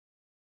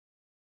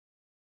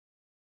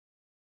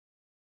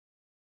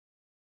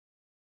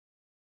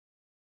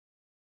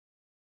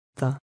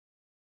the,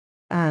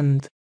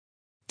 and,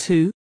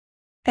 to,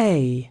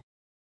 a,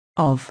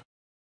 of,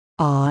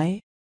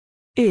 I,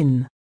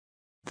 in,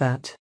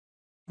 that,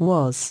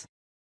 was,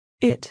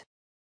 it,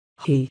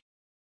 he,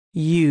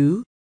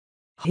 you,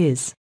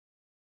 his,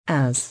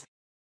 as,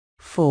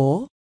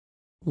 for,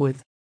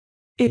 with,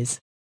 is,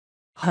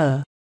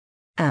 her,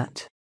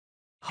 at,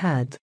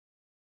 had,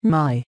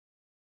 my,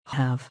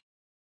 have,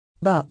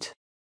 but,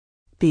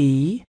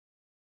 be,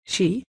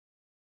 she,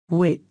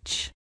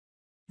 which,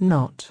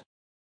 not,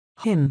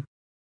 him,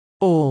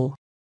 all,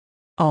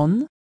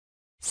 on,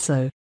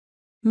 so,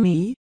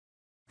 me,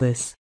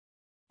 this,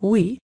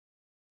 we,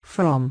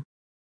 from,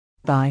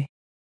 by,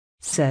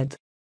 said,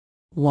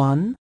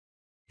 one,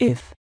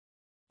 if,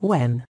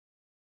 when,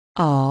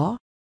 are,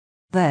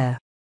 there,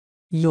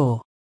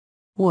 your,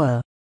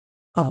 were,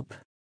 up,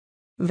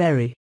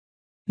 very,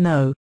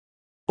 no,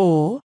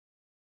 or,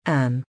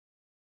 an,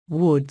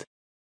 would,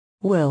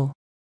 will,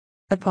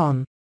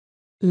 upon,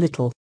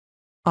 little,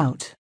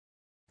 out,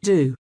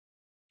 do,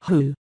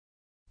 who,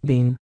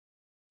 been,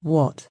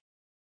 what,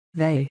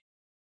 they,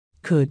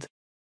 could,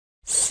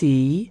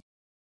 see,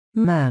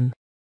 man,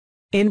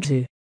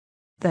 into,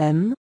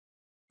 then,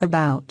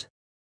 about,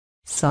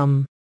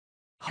 some,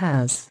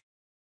 has,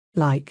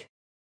 like,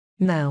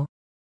 now,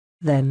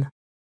 then,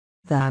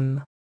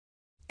 than,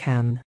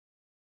 can,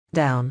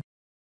 down,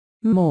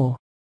 more,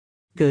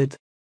 good,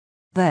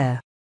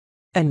 there,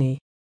 any,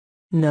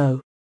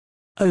 no,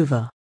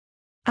 over,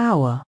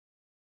 hour,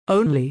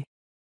 only,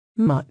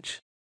 much,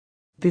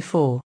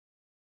 before,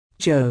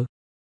 Joe,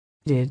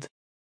 did,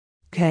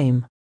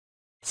 came,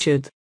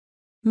 should,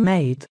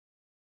 made,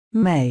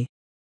 may,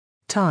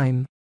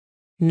 time,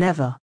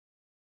 never,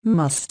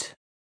 must,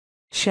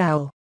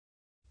 shall,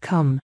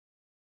 come,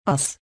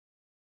 us,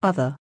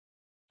 other,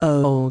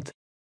 old,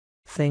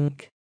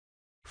 think,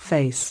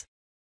 face,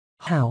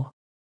 how,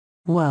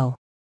 well,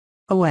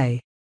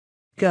 away,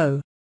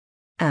 go,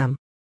 am,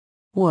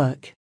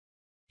 work,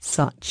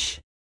 such,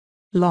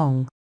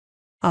 long,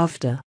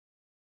 after,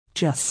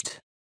 just,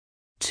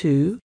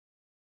 too,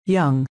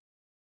 young,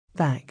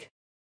 back,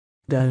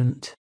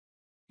 don't,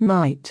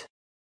 might,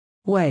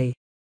 way,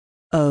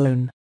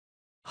 own,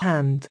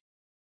 hand,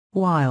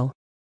 while,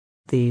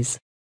 these,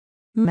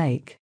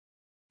 make,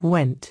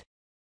 went,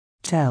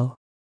 tell,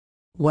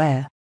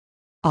 where,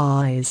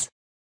 eyes,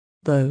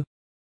 though,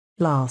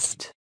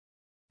 last,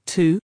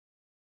 to,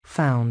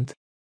 found,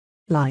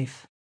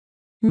 life,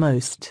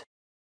 most,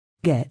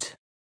 get,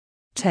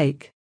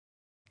 take,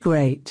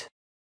 great,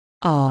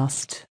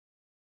 asked,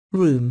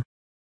 room,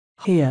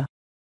 here,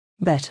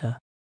 better,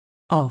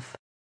 off,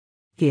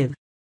 give,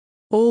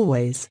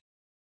 always,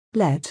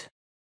 let,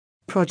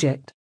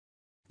 project,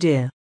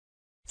 dear,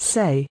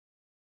 say,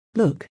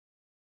 look,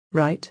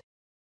 right,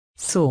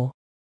 saw,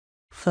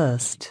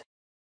 first,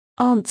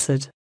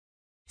 answered,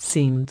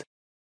 seemed,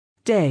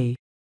 day,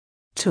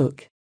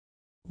 took,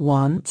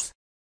 once,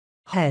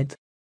 head,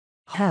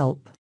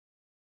 help,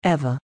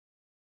 ever,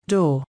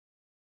 door,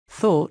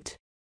 thought,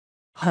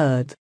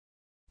 heard,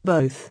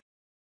 both,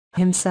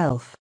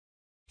 himself,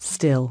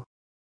 still,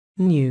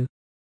 new,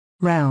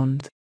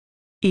 round,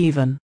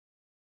 even,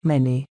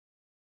 many,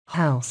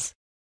 house,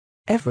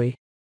 every,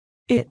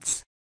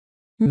 its,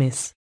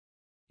 miss,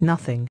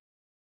 nothing,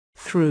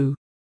 through,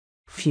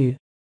 few,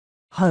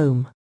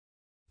 home,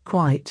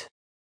 quite,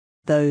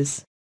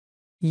 those,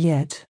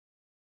 yet,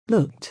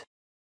 looked,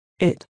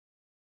 it,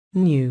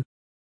 knew,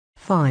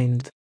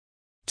 find,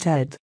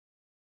 Ted,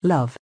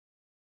 love,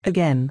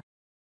 again,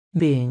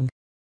 being,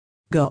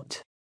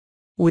 got,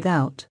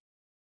 without,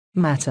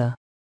 matter,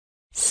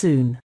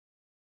 soon,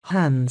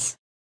 hands,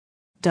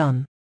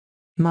 done,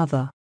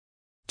 mother,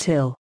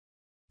 till,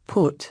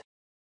 put,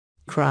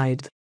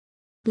 cried,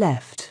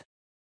 left,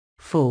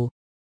 full,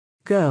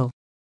 girl,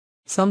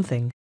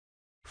 something,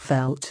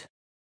 felt,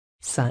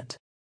 sat,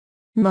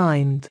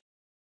 mind,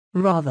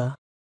 rather,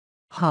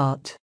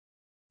 heart,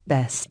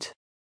 best,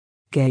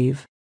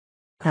 gave,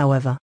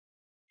 however,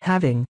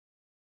 having,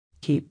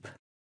 keep,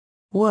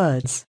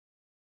 words,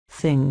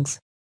 things,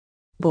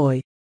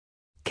 boy,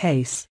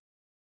 case,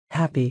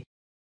 happy,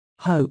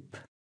 hope,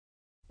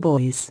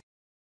 boys,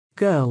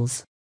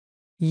 girls,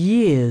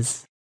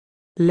 years,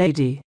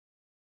 lady,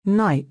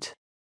 night,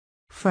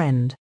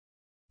 friend,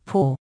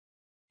 poor,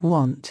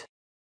 want,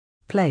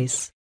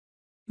 place,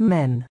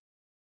 men,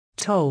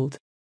 told,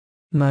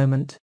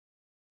 moment,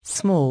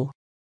 small,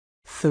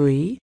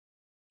 three,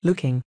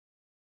 looking,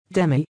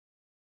 demi,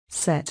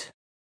 set,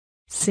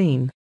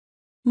 seen,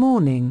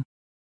 morning,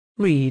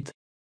 read,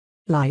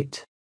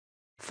 light,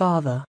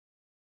 father,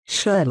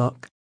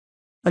 Sherlock,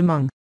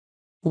 among,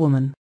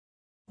 woman,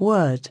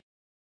 word,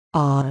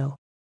 aisle,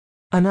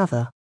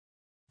 another,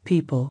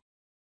 people,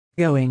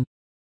 going,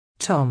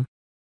 Tom,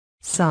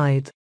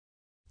 side,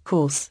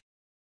 course,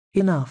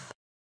 enough,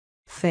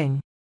 thing,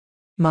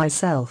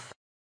 myself,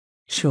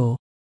 sure,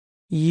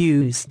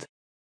 used,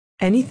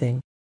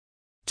 anything,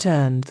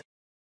 turned,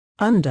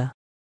 under,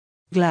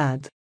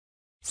 glad,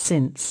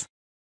 since,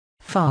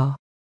 far,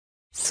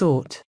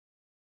 sought,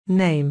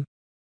 name,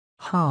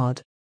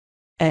 hard,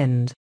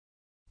 end,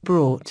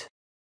 brought,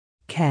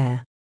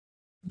 care,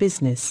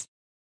 business,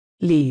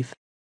 leave,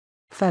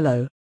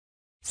 fellow,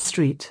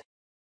 street,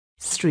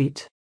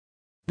 street,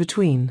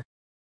 between,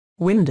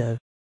 window,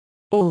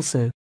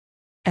 also,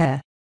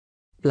 air,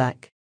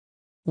 black,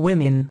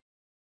 women,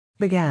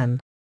 began,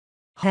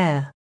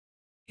 hair,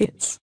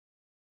 it's,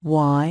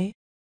 why,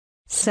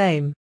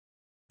 same,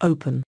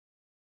 open,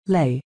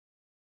 lay,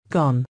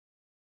 gone,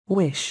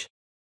 wish,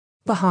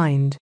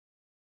 behind,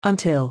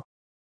 until,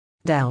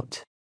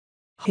 doubt,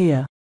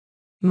 here,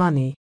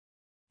 money,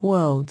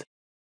 world,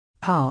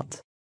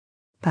 part,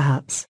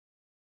 perhaps,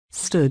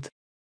 stood,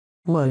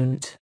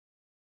 won't,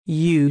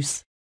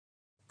 use,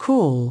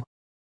 call,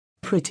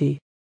 pretty,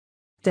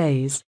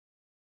 days,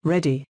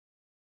 ready,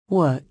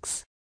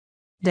 works,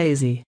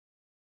 daisy,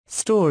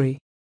 story,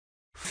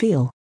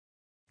 feel,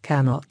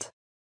 cannot,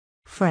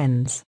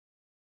 friends,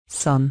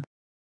 son,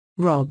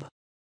 rob,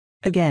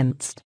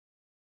 against,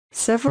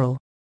 several,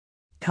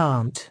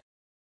 can't,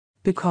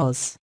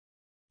 because,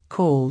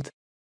 called,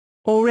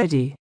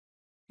 already,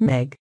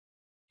 Meg,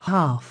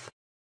 half,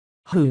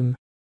 whom,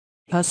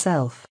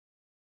 herself,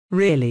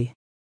 really,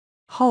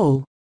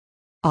 whole,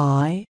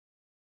 I,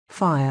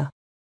 fire,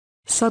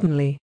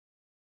 suddenly,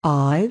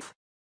 I've,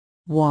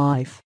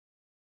 wife,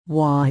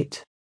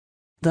 white,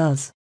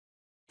 does,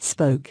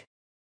 spoke,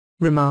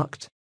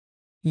 remarked,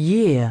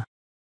 year,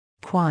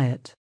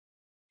 quiet,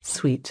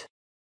 sweet,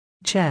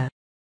 chair,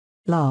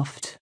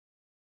 laughed,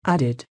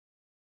 added,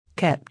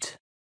 kept,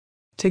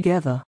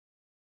 together,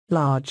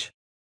 large,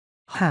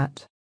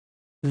 hat,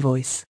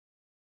 voice,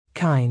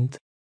 kind,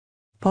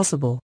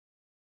 possible,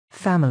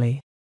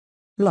 family,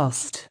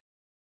 lost,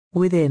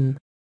 within,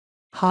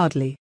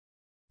 hardly,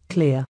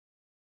 clear,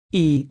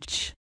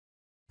 each,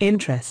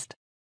 interest,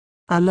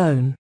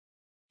 alone,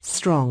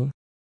 strong,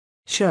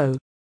 show,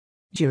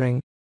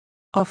 during,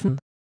 often,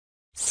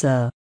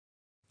 sir,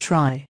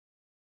 try,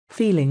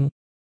 feeling,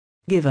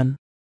 given,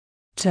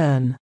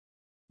 turn,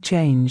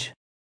 change,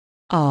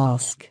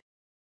 ask,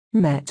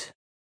 met,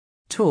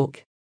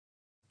 talk,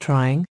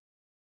 trying,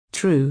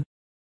 true,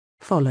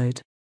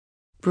 followed,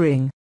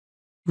 bring,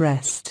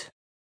 rest,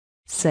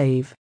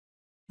 save,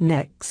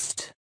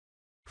 next,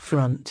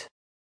 front,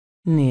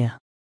 near,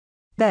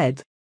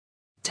 bed,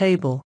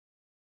 table,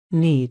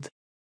 need,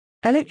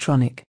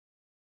 electronic,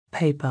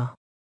 paper,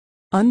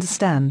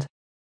 understand,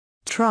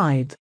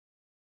 tried,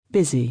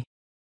 busy,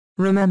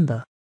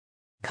 remember,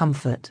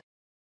 comfort,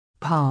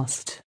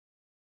 past,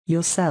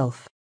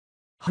 yourself,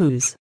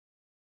 whose,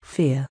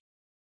 fear,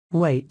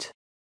 wait,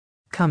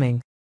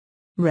 coming,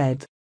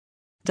 red,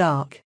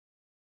 dark,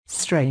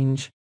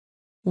 strange,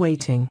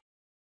 waiting,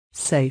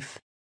 safe,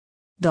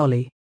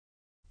 dolly,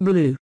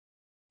 blue,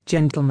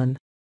 gentleman,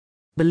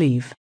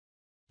 believe,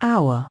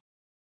 hour,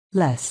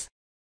 less,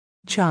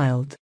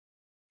 child,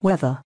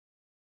 weather,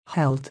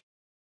 held,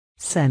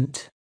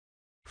 sent,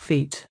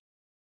 feet,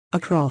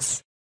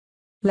 across,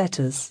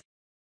 letters,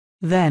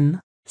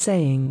 then,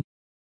 saying,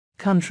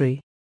 country,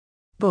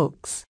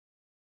 books,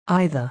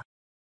 either,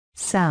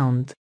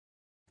 sound,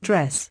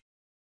 dress,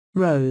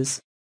 rose,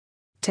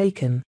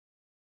 taken,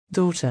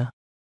 daughter,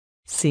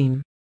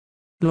 seam,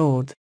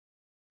 lord,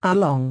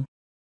 along,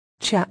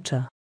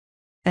 chapter,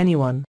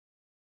 anyone,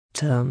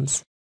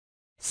 terms,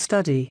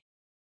 study,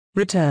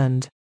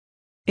 returned,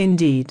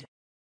 indeed,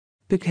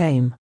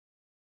 became,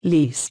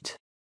 least,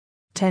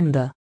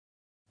 tender,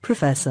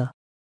 professor,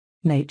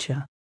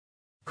 nature,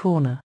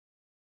 corner,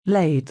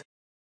 laid,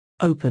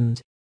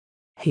 opened,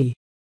 he,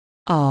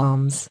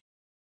 arms,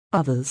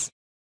 others,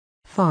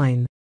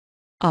 fine,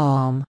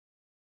 arm,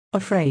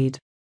 afraid,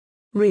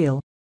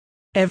 real,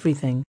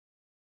 everything,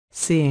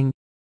 seeing,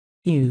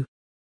 you,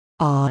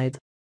 eyed,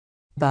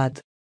 bad,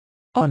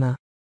 honor,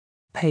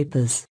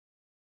 papers,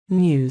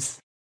 news,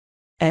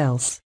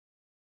 else,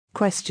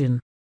 question,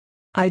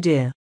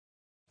 idea,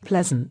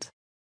 pleasant,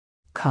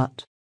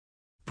 cut,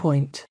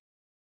 point,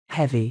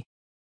 heavy,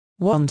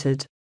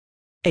 wanted,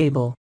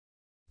 able,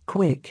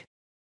 quick,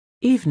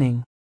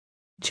 evening,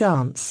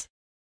 chance,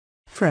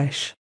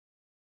 fresh,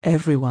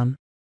 everyone,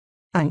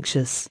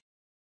 anxious,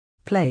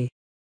 play,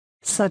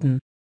 sudden,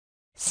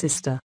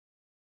 sister,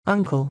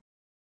 uncle,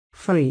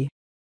 free,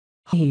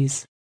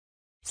 he's,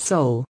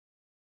 soul,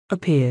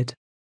 appeared,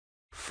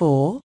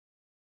 for,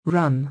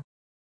 run,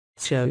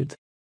 showed,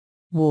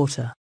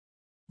 water,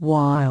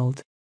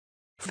 wild,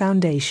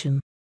 foundation,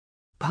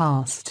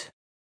 past,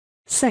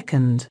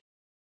 second,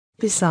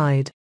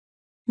 beside,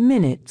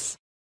 minutes,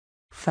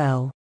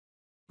 fell,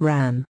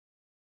 ran,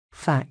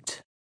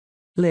 fact,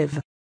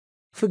 live,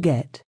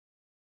 forget,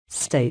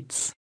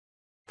 states,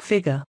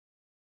 figure,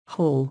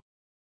 whole,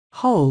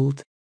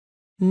 hold,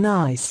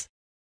 nice,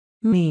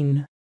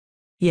 mean,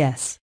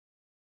 yes,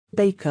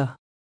 baker,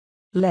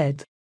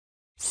 led,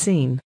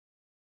 seen,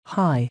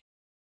 high,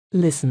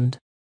 listened,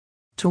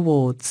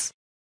 towards,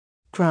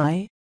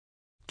 cry,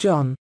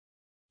 John,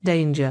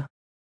 danger,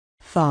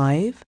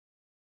 5,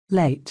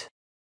 late,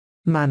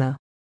 manner,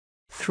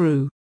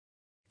 through,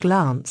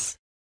 glance,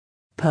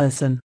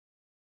 person,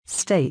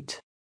 state,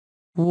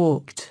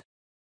 walked,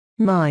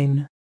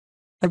 mine,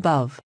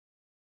 above,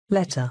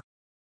 letter,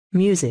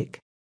 music,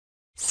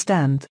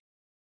 stand,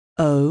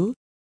 O.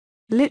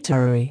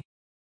 Literary.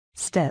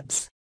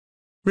 Steps.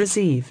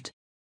 Received.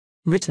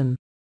 Written.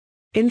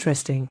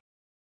 Interesting.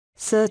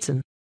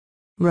 Certain.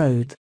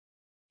 Road.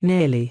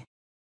 Nearly.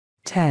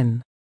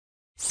 10.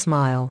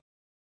 Smile.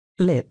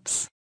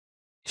 Lips.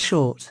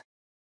 Short.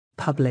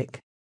 Public.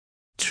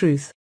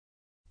 Truth.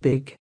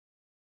 Big.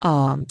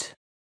 Aren't.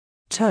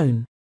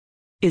 Tone.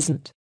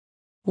 Isn't.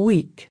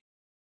 Weak.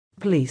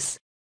 Police.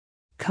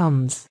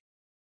 Comes.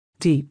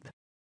 Deep.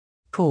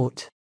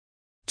 Court.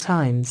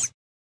 Times.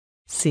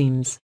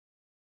 Seems.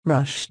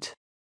 Rushed.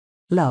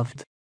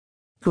 Loved.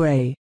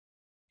 Grey.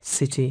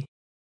 City.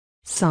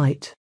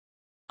 Sight.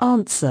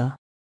 Answer.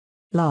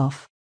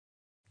 Laugh.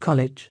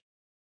 College.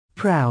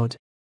 Proud.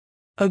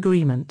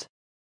 Agreement.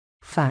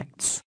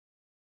 Facts.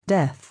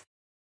 Death.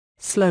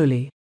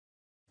 Slowly.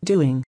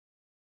 Doing.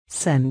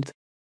 Send.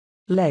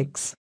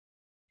 Legs.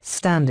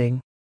 Standing.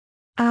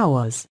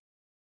 Hours.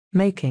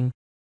 Making.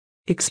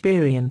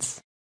 Experience.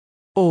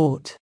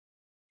 Ought.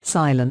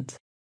 Silent.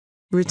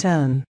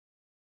 Return.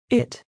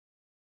 It.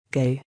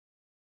 Gay.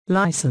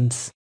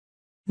 License.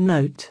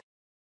 Note.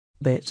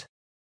 Bit.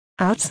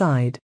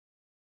 Outside.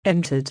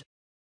 Entered.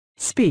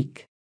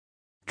 Speak.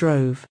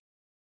 Drove.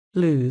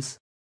 Lose.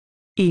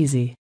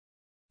 Easy.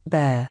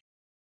 Bear.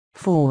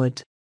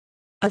 Forward.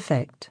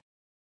 Affect.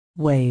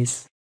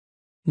 Ways.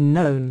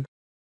 Known.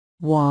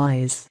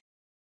 Wise.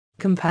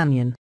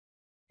 Companion.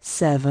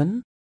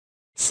 7.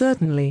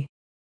 Certainly.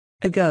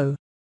 Ago.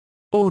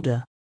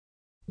 Order.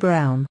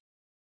 Brown.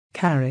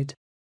 Carried.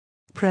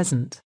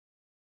 Present.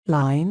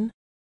 Line.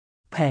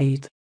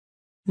 Paid.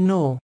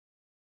 Nor.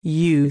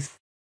 Youth.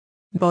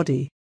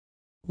 Body.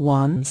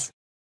 One's.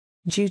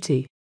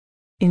 Duty.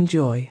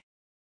 Enjoy.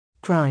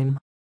 Crime.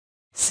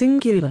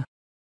 Singular.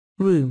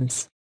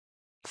 Rooms.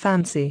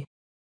 Fancy.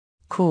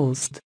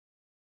 Caused.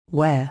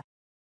 Wear.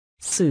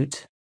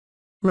 Suit.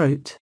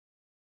 Wrote.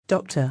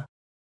 Doctor.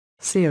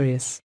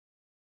 Serious.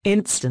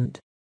 Instant.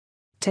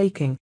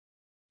 Taking.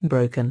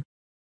 Broken.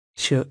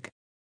 Shook.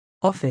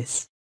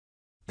 Office.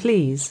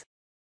 Please.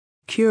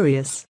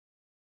 Curious.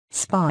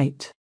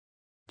 Spite.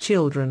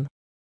 Children.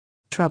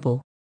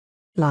 Trouble.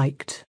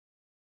 Liked.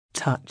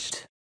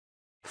 Touched.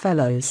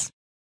 Fellows.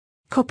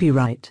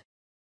 Copyright.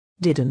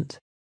 Didn't.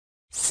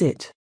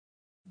 Sit.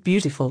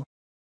 Beautiful.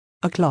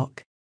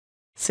 O'clock.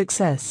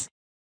 Success.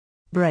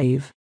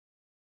 Brave.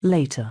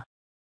 Later.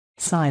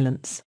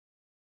 Silence.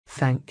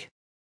 Thank.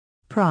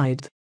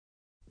 Pride.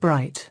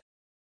 Bright.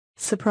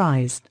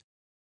 Surprised.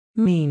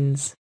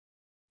 Means.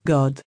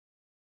 God.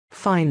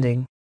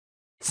 Finding.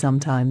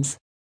 Sometimes.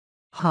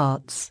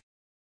 Hearts.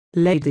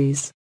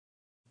 Ladies.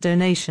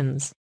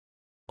 Donations.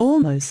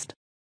 Almost.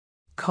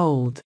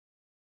 Cold.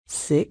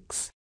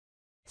 6.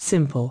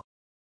 Simple.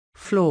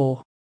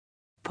 Floor.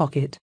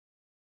 Pocket.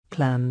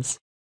 Plans.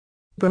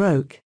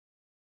 Broke.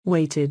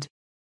 Waited.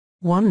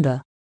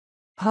 Wonder.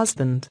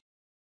 Husband.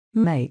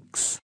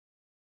 Makes.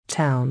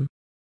 Town.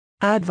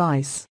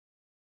 Advice.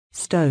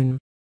 Stone.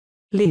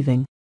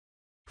 Leaving.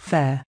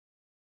 Fair.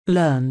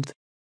 Learned.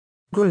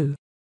 Grew.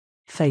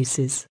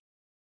 Faces.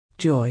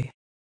 Joy.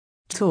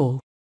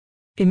 Tall.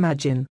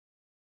 Imagine.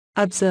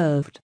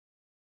 Observed.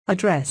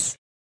 Address.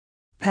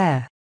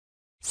 Pair.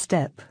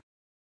 Step.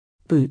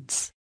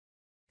 Boots.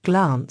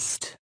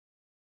 Glanced.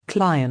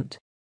 Client.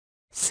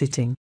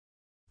 Sitting.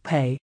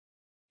 Pay.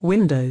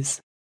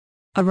 Windows.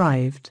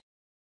 Arrived.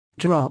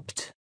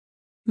 Dropped.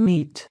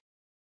 Meet.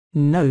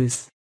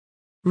 Nose.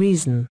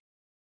 Reason.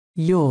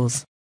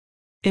 Yours.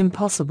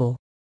 Impossible.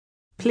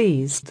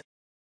 Pleased.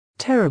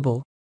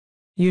 Terrible.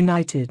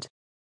 United.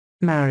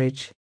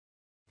 Marriage.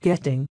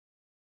 Getting.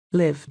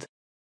 Lived.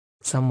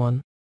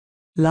 Someone.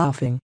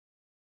 Laughing.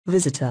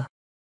 Visitor.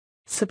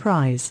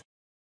 Surprise.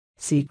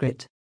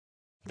 Secret.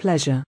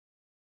 Pleasure.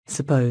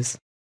 Suppose.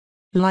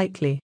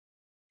 Likely.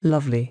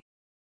 Lovely.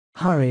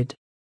 Hurried.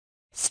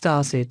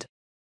 Started.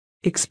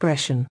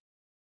 Expression.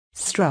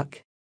 Struck.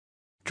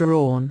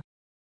 Drawn.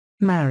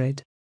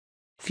 Married.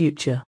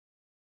 Future.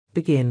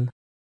 Begin.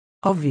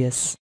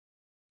 Obvious.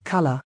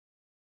 Color.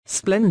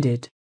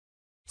 Splendid.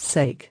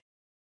 Sake.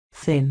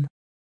 Thin.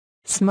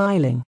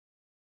 Smiling.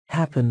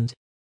 Happened.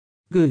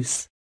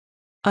 Goose.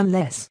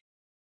 Unless.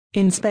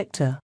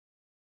 Inspector.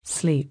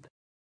 Sleep.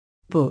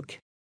 Book.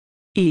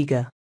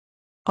 Eager.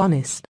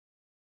 Honest.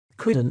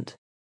 Couldn't.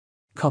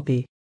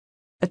 Copy.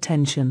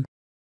 Attention.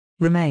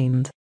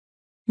 Remained.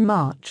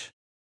 March.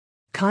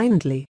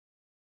 Kindly.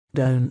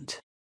 Don't.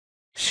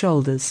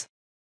 Shoulders.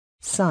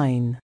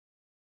 Sign.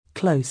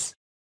 Close.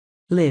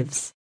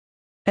 Lives.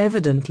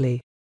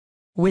 Evidently.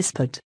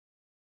 Whispered.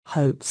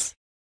 Hopes.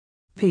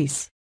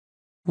 Peace.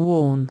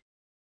 Worn.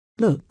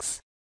 Looks.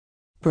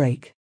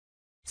 Break.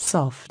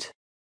 Soft.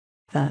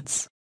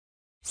 That's.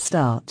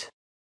 Start.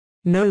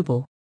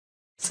 Noble.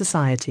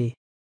 Society.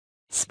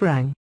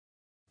 Sprang.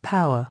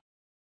 Power.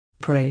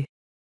 Pray.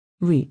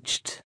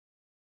 Reached.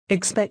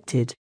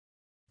 Expected.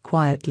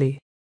 Quietly.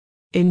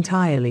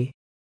 Entirely.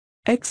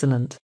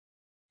 Excellent.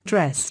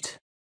 Dressed.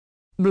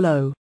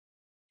 Blow.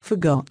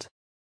 Forgot.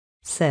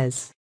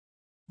 Says.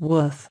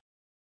 Worth.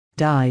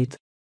 Died.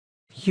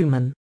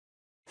 Human.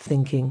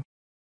 Thinking.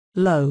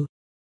 Low.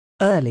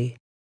 Early.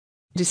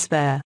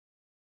 despair,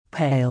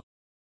 pale,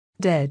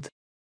 dead,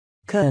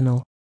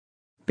 kernel,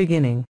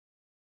 beginning,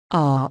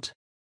 art,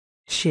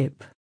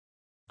 ship,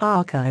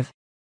 archive,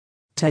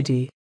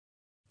 teddy,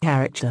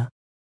 character,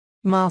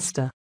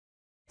 master,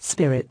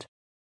 spirit,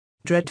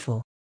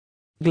 dreadful,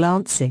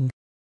 glancing,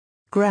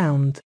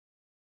 ground,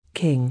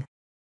 king,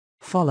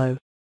 follow,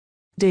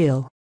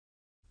 deal,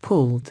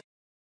 pulled,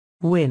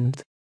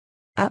 wind,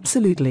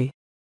 absolutely,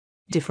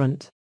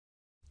 different,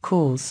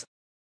 cause,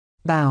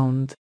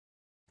 bound,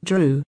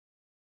 drew,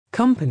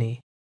 company,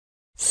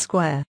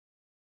 square,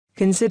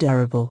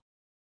 considerable,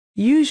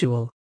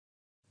 usual,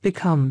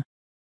 become,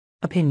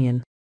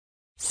 opinion,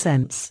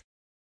 sense,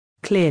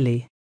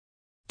 clearly,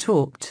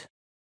 talked,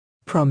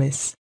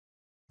 promise,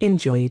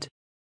 enjoyed,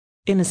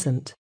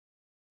 innocent,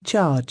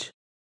 charge,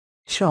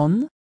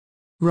 shone,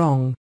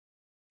 wrong,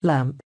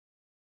 lamp,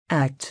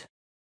 act,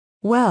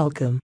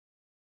 welcome,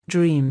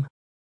 dream,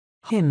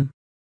 hymn,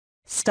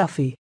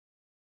 stuffy,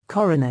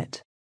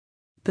 coronet,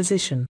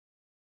 position,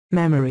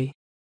 memory,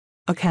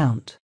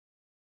 account,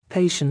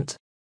 patient,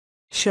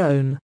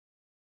 shown,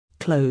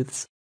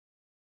 clothes.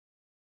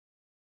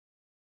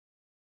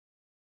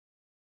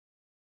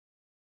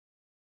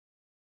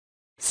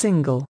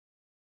 Single,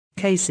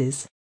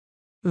 cases,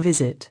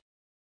 visit,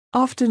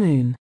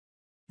 afternoon,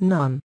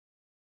 none,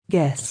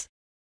 guess,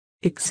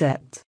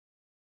 except,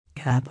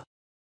 cab,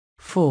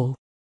 fall,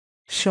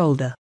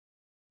 shoulder,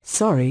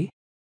 sorry,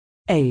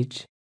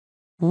 age,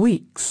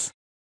 weeks,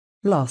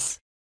 loss,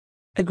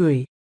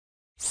 agree,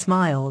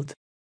 smiled,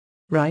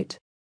 right,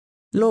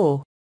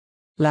 law,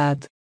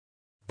 lad,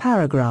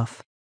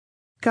 paragraph,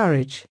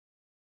 courage,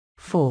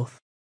 fourth,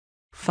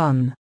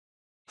 fun,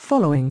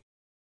 following,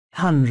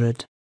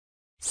 100,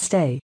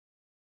 stay,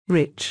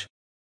 rich,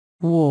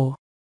 war,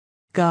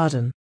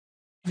 garden,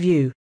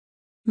 view,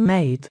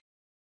 made,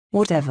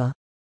 whatever,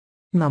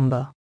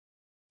 number,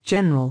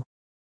 general,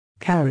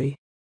 carry,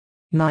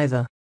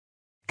 neither,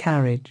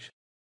 carriage,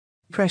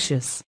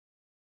 precious,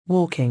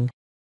 walking,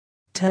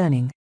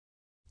 turning,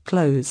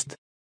 closed,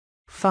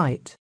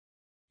 fight,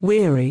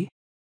 weary,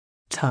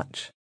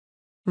 touch,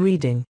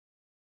 reading,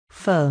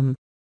 firm,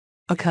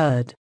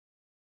 occurred,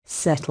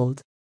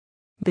 settled,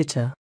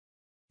 bitter,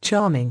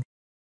 charming,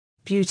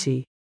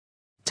 beauty,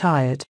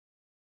 tired,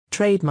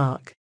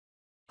 trademark,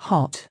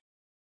 hot,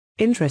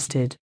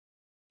 interested,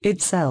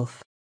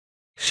 itself,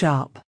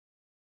 sharp,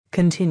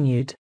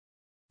 continued,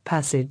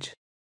 passage,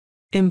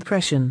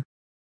 impression,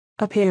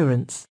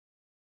 appearance,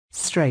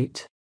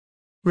 straight,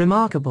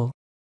 remarkable,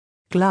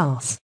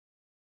 glass,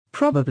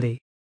 probably,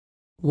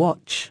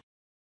 watch,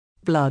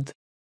 blood,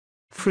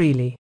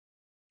 freely,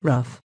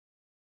 rough,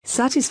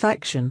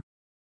 satisfaction,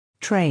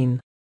 train,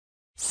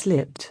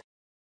 slipped,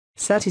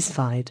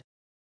 satisfied,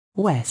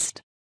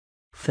 west,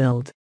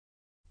 filled,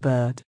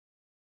 bird,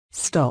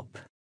 stop,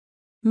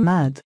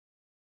 mad,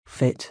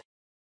 fit,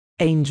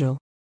 angel,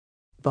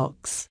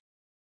 box,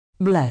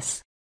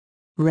 bless,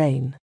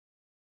 rain,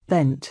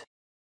 bent,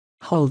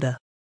 holder,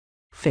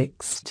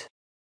 fixed,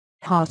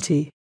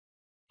 hearty,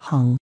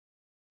 hung,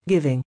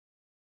 giving,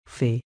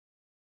 fee,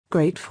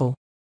 grateful,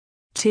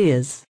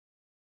 tears,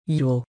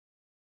 yule,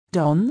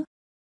 don,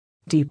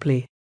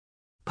 deeply,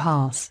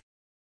 pass,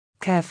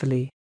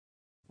 carefully,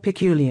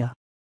 peculiar,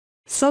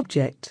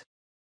 subject,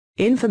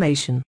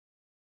 information,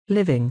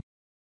 living,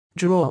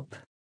 drop,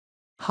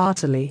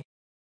 heartily,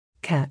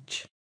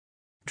 catch,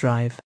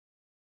 drive,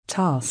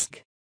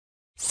 task,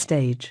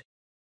 stage.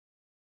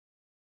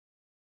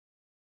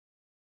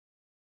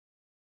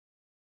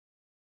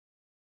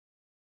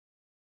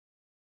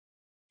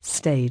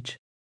 Stage,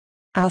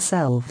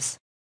 ourselves,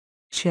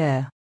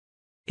 share,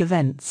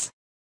 events,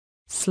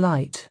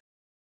 slight,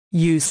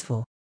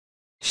 useful,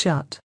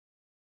 shut,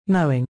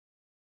 knowing,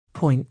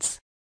 points,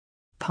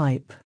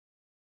 pipe,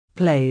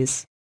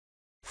 plays,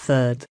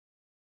 third,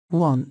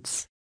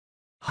 wants,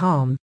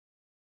 harm,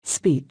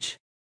 speech,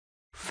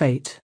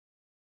 fate,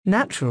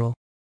 natural,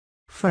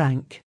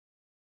 frank,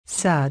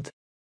 sad,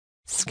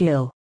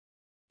 skill,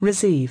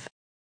 receive,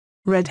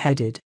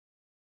 red-headed,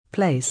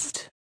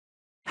 placed,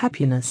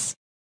 happiness,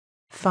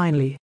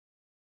 finally,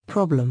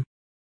 problem,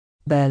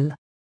 bell,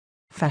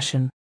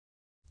 fashion,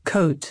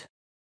 coat,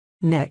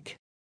 neck,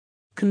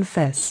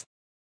 confess,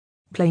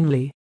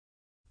 plainly,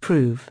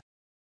 prove,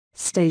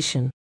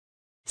 station,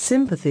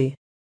 sympathy,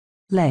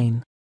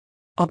 lane,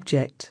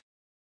 object,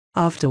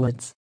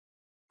 afterwards,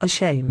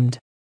 ashamed,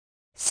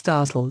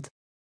 startled,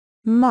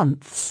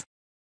 months,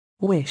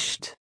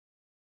 wished,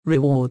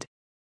 reward,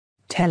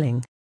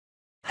 telling,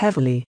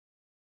 heavily,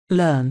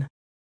 learn,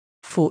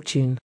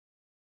 fortune,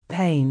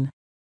 pain,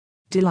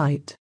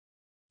 delight,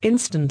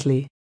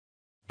 instantly,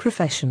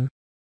 profession,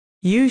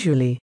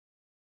 usually,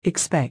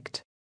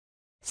 expect,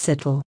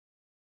 settle,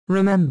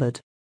 remembered,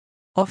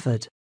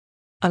 offered,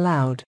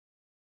 allowed,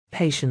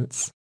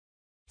 patience,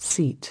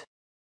 seat,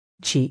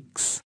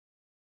 cheeks,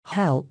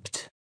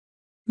 helped,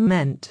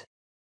 meant,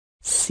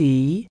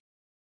 see,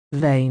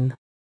 vain,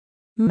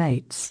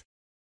 mates,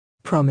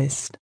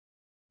 promised,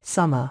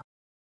 summer,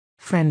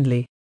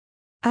 friendly,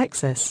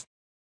 access,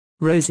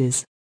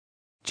 roses,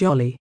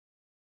 jolly,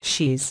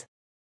 she's,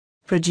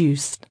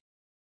 produced,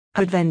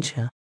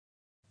 adventure,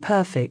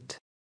 perfect,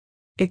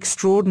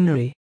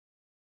 extraordinary,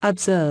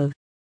 observe,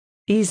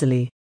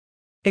 easily,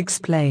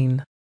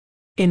 explain,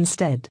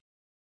 instead,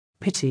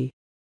 pity,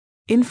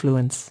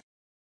 influence,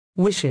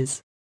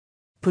 wishes,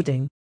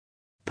 pudding,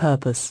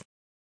 purpose,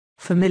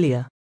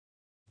 familiar,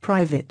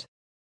 private,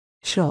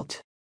 shot,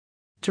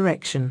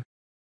 direction,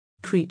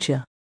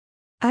 creature,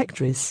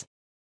 actress,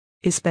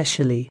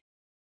 especially,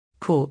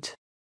 court,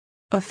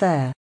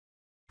 affair,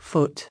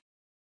 foot,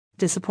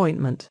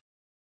 disappointment,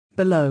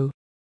 below,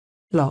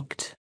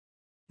 locked,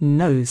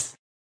 nose,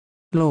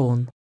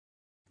 lawn,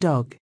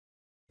 dog,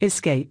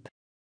 escape,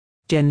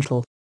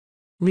 gentle,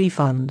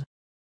 refund,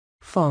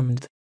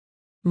 fond,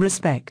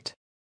 respect,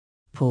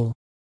 pull,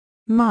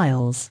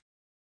 miles,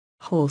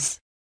 horse,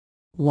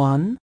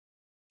 one,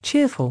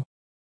 cheerful,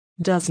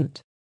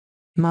 doesn't,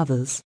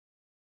 mothers,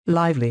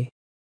 lively,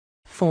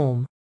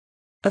 form,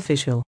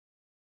 official,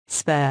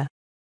 spare,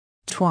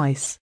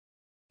 twice,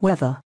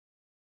 weather,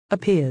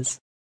 appears,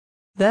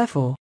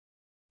 therefore,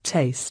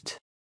 taste,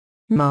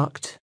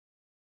 marked,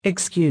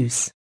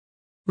 excuse,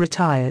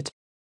 retired,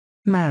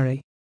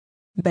 marry,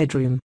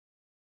 bedroom,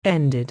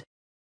 ended,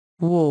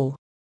 wall,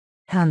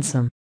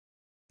 handsome,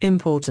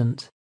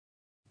 important,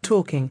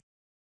 talking,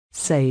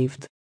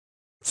 saved,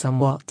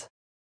 somewhat,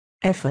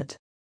 effort,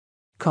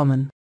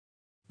 common,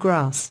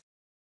 grass,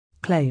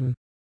 claim,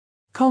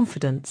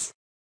 confidence,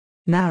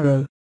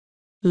 narrow,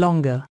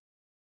 longer,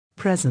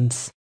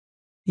 presence,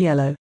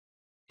 yellow,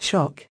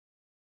 shock,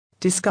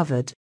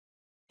 discovered,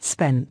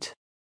 spent,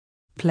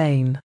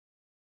 plain,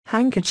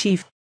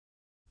 handkerchief,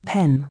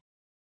 pen,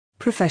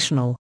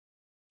 professional,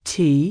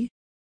 tea,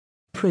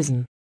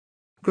 prison,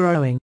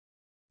 growing,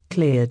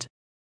 cleared,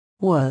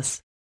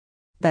 worse,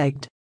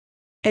 begged,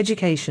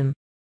 education,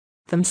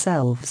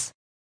 themselves,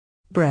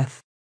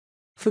 breath,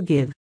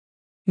 forgive,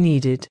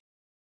 needed,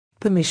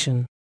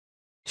 permission,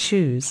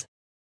 shoes,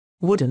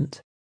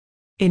 wouldn't,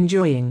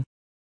 enjoying,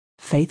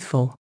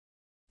 faithful,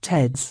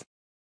 Ted's,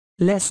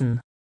 lesson,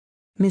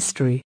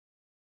 mystery,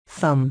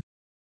 thumb,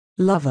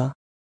 lover,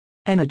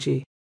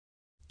 energy,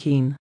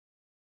 keen,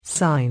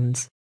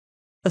 signs,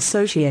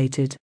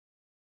 associated,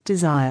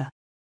 desire,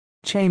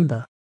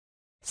 chamber,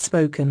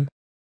 spoken,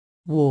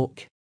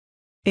 walk,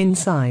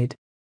 inside,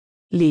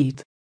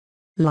 lead,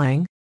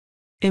 lying,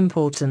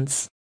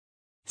 importance,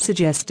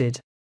 suggested,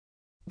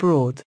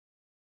 broad,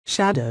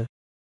 shadow,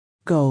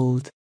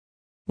 gold,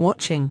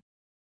 watching,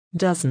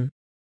 dozen,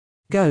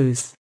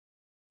 goes,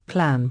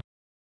 plan,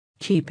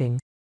 keeping,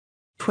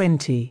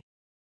 20,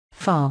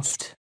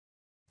 fast,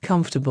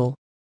 comfortable,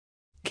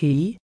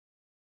 key,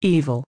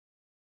 evil,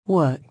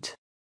 worked,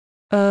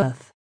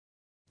 earth,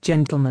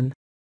 gentleman,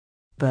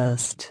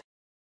 burst,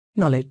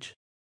 knowledge,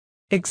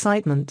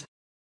 excitement,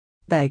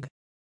 beg,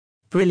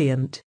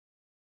 brilliant,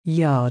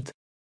 yard,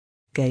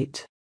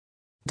 gate,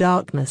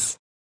 darkness,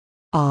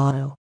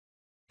 aisle,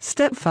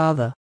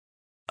 stepfather,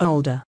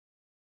 older,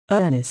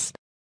 earnest,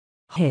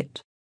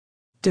 hit,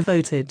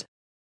 devoted,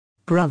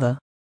 brother,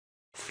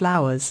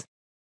 flowers,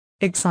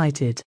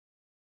 excited,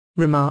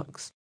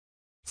 remarks,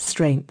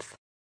 strength,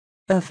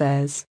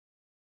 affairs,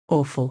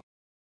 awful,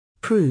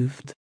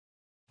 proved,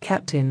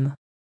 captain,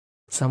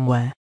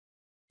 somewhere,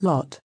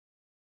 lot,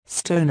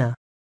 stoner,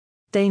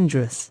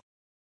 dangerous,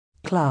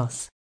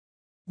 class,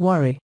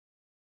 worry,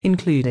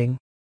 including,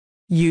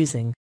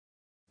 using,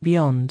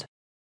 beyond,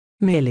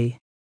 merely,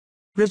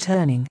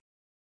 returning,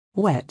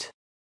 wet,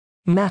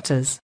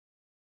 matters,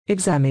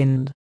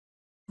 examined,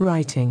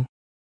 writing,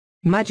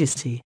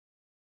 majesty,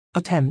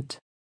 attempt,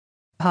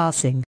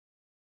 passing,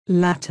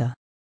 latter,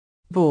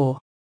 bore,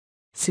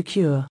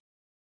 secure,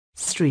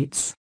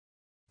 streets,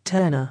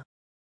 Turner,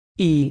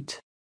 eat,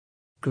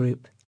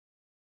 group,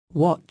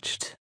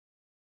 watched,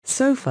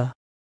 sofa,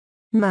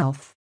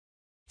 mouth,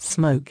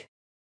 smoke,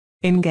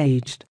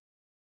 engaged,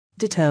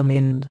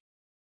 determined,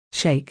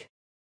 shake,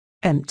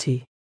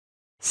 empty,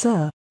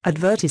 sir,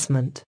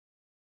 advertisement,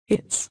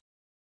 it's,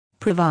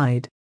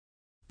 provide,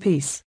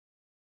 piece,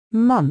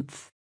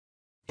 month,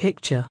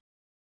 picture,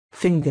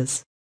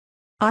 fingers,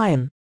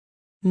 iron,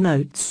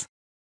 notes,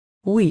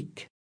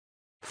 week,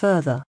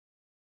 further,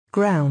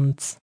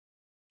 grounds,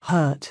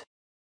 hurt,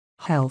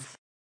 health,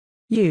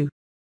 you,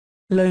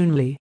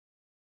 lonely,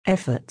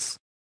 efforts,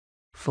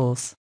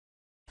 force,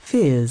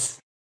 fears,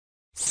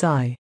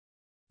 sigh,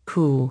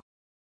 cool,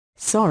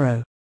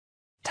 sorrow,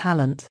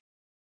 talent,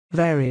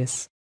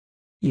 various,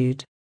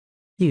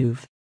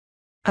 you've,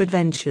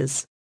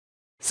 adventures,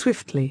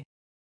 swiftly,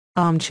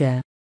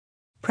 armchair,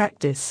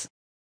 practice,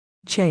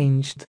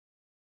 changed,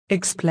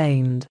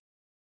 explained,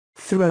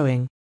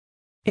 throwing,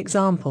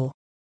 example,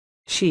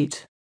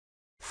 sheet,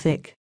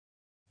 thick,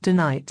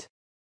 tonight,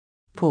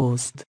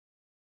 paused,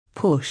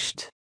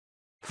 pushed,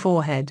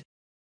 forehead,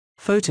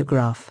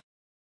 photograph,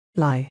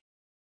 lie,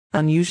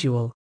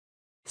 unusual,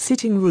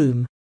 sitting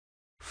room,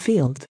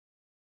 field,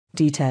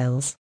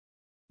 details,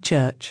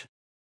 church,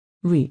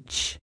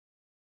 reach,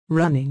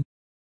 running,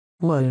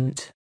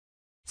 won't,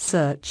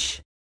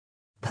 search,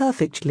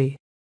 perfectly,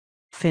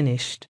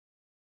 finished,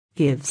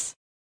 gives,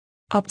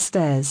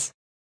 upstairs,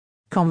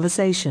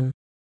 conversation,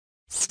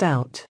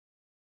 stout,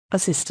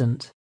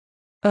 assistant,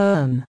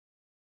 earn,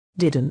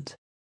 didn't,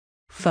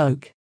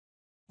 folk,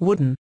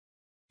 wooden,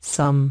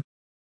 some,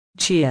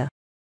 cheer,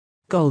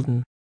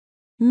 golden,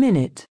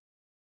 minute,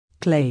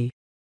 clay,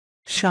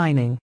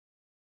 shining,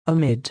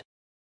 amid,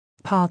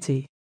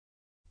 party,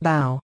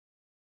 bow,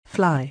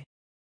 fly,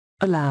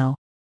 allow,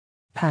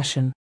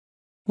 passion,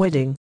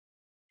 wedding,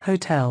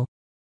 hotel,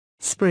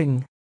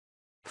 spring,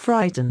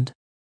 frightened,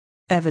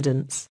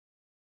 evidence,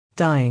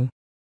 dying,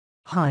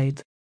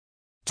 hide,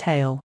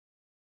 tail,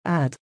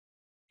 add,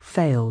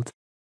 failed,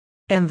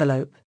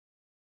 envelope,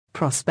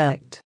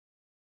 prospect,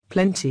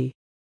 plenty,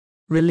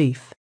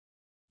 relief,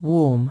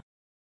 warm,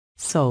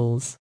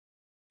 souls,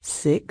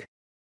 sick,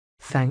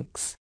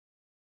 thanks,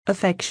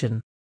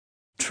 affection,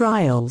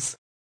 trials,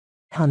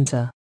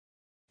 hunter,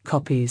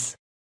 copies,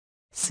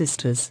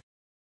 sisters,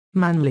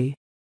 manly,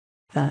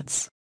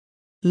 that's,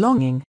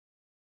 longing,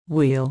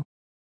 wheel,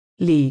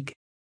 league,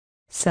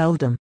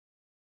 seldom,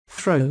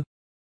 throw,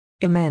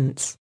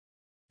 immense,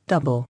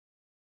 double,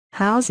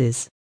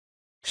 houses,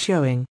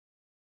 showing,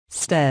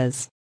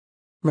 stairs,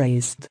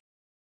 raised,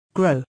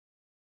 grow,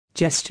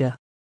 gesture,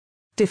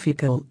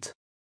 difficult,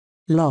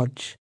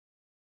 lodge,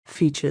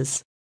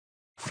 features,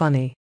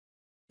 funny,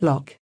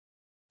 lock,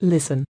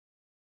 listen,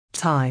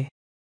 tie,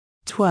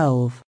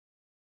 12,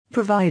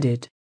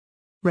 provided,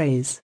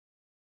 raise,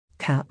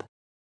 cap,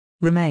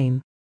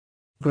 remain,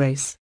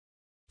 grace,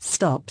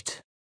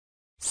 stopped,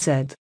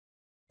 said,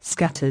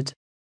 scattered,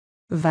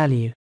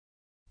 value,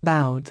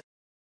 bowed,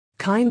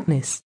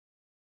 kindness,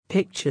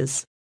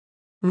 pictures,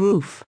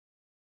 roof,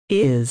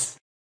 ears,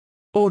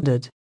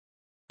 ordered,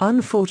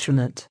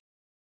 unfortunate,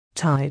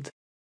 tide,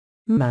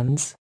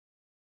 man's,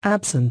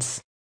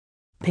 absence,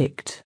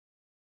 picked,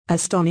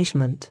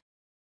 astonishment,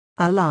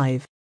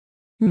 alive,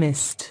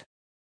 missed,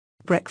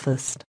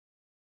 breakfast,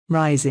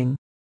 rising,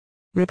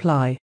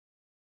 reply,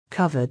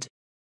 covered,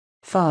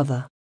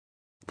 father,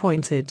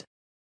 pointed,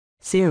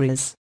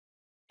 series,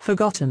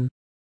 forgotten,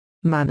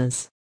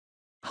 manners,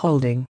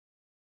 holding,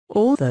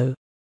 although,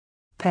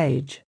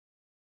 page,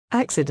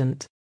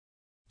 accident,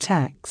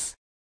 tax,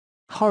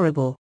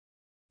 horrible,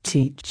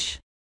 teach,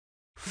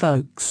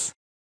 folks,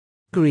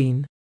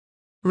 green,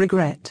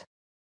 regret,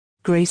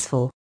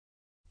 graceful,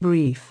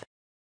 brief,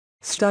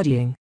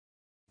 studying,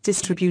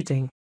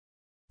 distributing,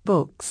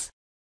 books,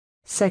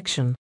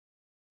 section,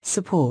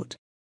 support,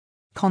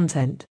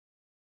 content,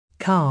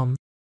 calm,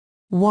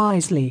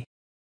 wisely,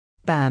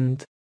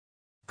 band,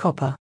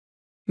 copper,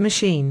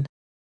 machine,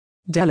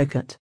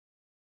 delicate,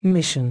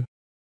 mission,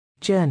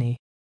 journey,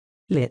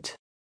 lit,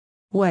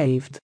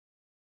 waved,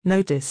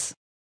 notice,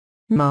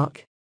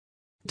 mark,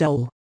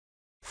 dole,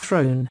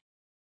 throne,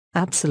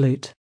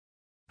 absolute,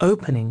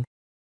 opening,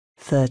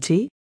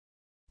 30,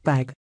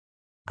 bag,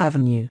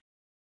 avenue,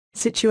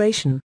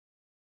 situation,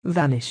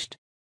 vanished,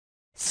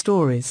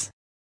 stories,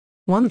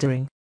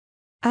 wondering,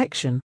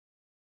 action,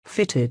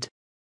 fitted,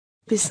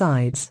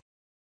 besides,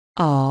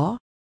 are,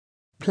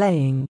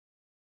 playing,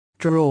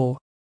 draw,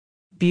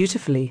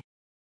 beautifully,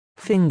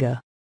 finger,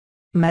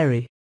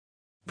 merry,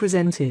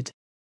 presented,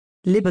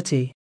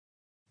 liberty,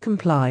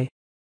 comply,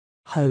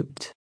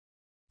 hoped,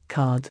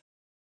 card,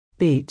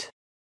 beat,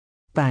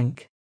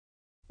 bank,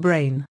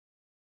 brain,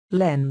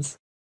 lens,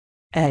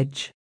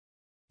 edge,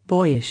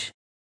 boyish,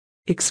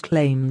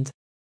 exclaimed,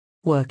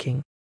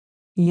 working,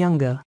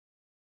 younger,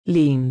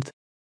 leaned,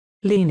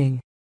 leaning,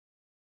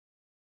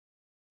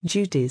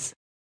 duties,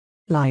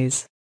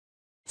 lies,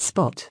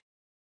 spot,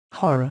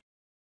 horror,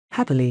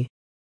 happily,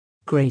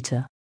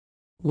 greater,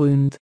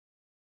 wound,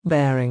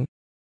 bearing,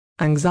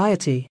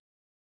 anxiety,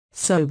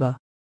 sober,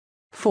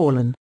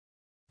 fallen,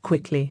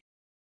 quickly,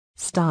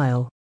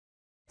 style,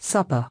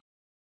 supper,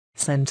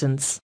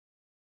 sentence,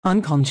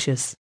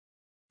 unconscious,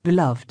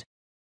 beloved,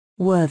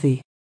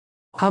 worthy,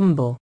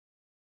 humble,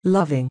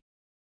 loving,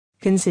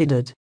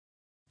 considered,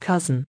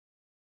 cousin,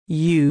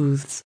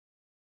 youths,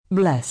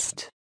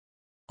 blessed,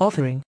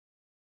 offering,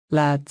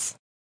 lads,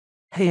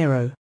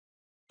 hero,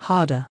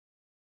 harder,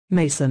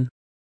 mason,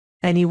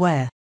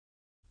 anywhere,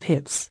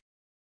 pips,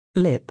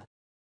 lip,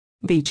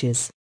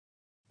 beaches,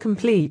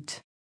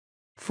 complete,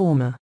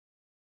 former,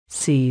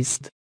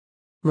 seized,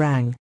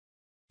 rang,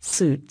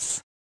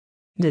 suits,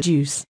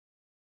 deduce,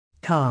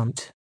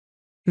 can't,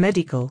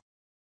 medical,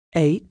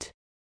 8,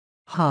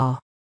 ha,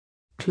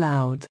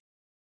 cloud,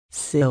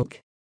 silk,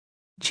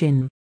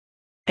 chin,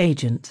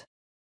 agent,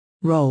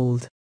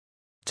 rolled,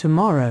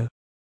 tomorrow,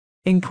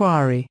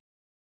 inquiry,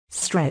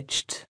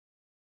 stretched,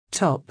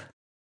 top,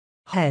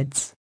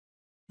 heads,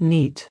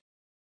 neat,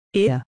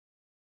 ear,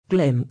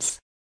 glimpse,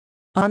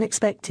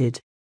 unexpected,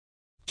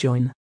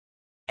 join,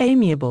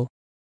 amiable,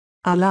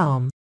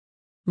 alarm,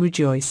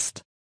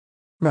 rejoiced,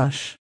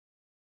 rush,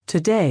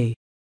 today,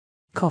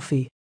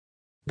 coffee,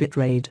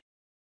 betrayed,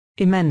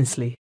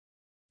 immensely,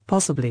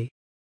 possibly,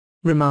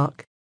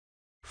 remark,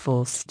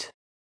 forced,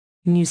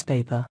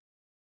 newspaper,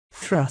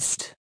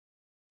 thrust,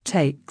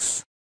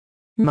 takes,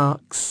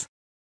 marks,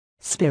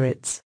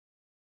 spirits,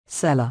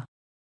 cellar,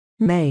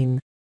 main,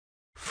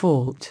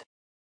 fault,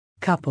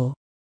 couple,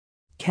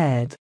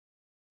 cared,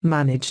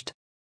 managed,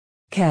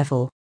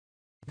 careful,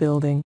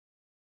 building,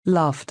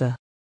 laughter,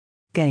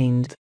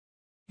 gained,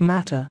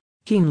 matter,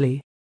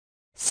 keenly,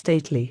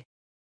 stately,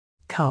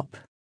 cup,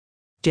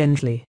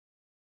 gently,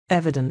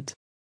 evident,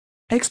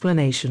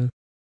 explanation.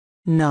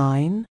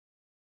 9.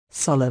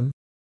 Solemn,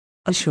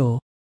 assure,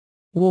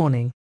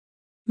 warning,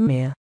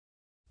 mere,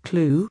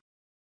 clue,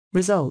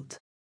 result,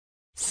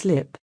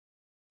 slip,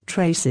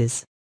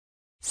 traces,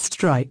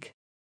 strike,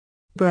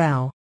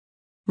 brow,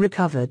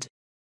 recovered,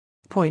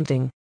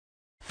 pointing,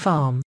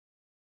 farm,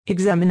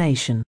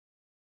 examination,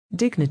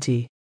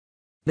 dignity,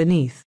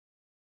 beneath,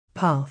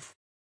 path,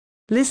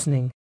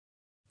 listening,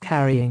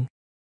 carrying,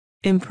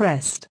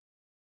 impressed,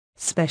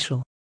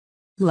 special,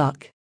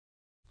 luck,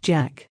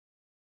 jack,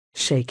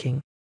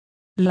 shaking,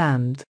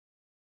 land,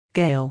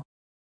 gale,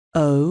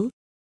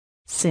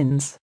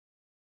 sins,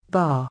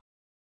 bar,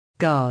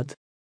 guard,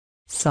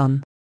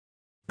 sun,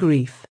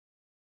 grief,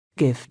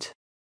 gift,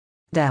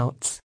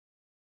 doubts,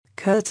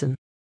 curtain,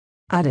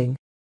 adding,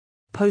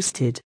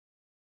 posted,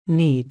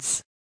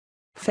 needs,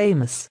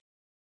 famous,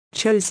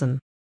 chosen,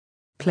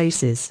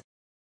 places,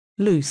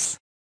 loose,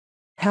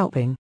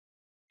 helping,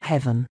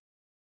 heaven,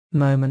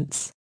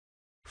 moments,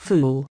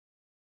 fool,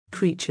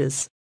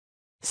 creatures,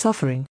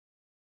 suffering,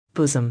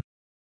 bosom,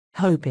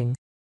 hoping,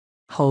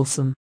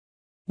 wholesome,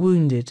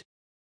 wounded,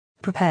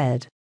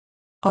 prepared,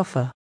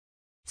 offer,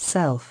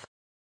 self,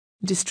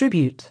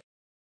 distribute,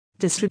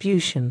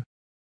 distribution,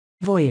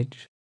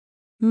 voyage,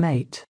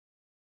 mate,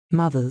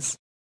 mothers,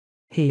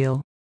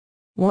 heal,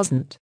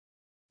 wasn't,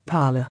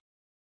 parlor,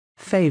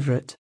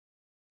 favorite,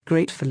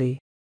 gratefully,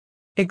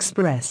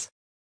 express,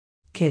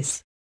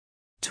 kiss,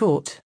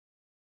 taught,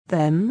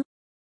 them,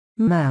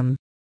 ma'am,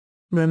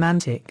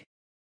 romantic,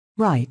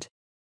 right,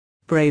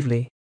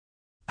 bravely,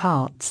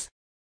 parts,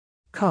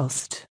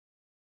 cost,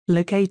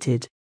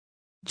 located,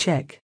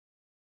 check,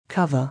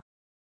 cover,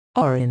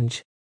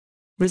 orange,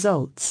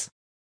 results,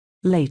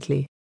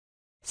 lately,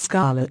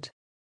 scarlet,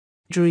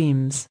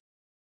 dreams,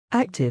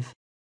 active,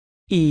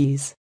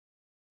 ease,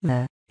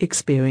 their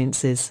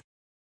experiences,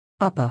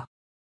 upper,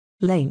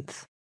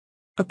 length,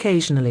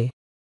 occasionally,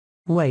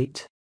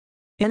 weight,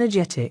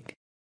 energetic,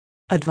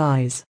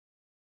 advise,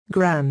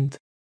 grand,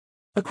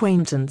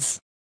 acquaintance,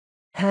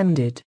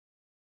 handed,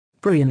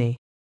 bryony,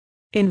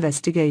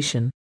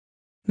 investigation,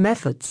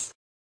 methods,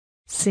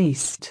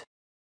 ceased,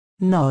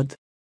 nod,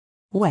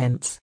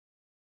 whence,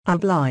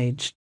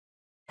 obliged,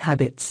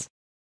 habits,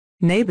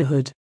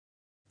 neighborhood,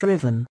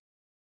 driven,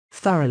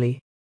 thoroughly,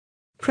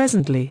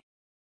 presently,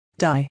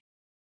 die,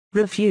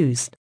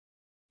 refused,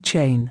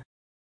 chain,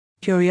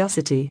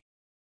 curiosity,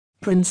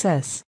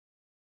 princess,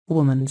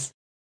 woman's,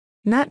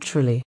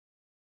 naturally,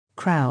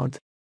 crowd,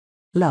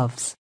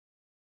 loves,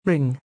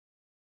 ring,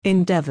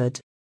 endeavored,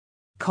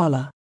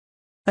 collar,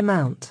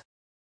 amount,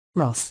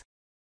 Ross,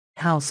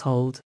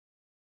 household,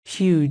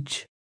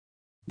 huge,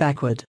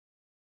 backward,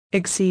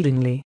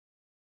 exceedingly,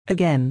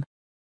 again,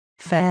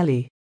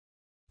 fairly,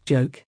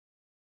 joke,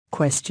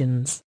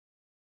 questions,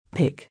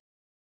 pick,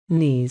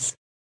 knees,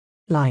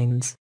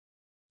 lines,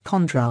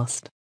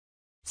 contrast,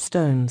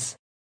 stones,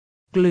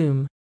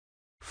 gloom,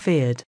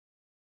 feared,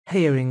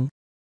 hearing,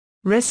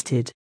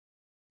 rested,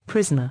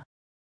 prisoner,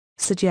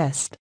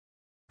 suggest,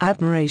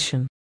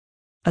 admiration,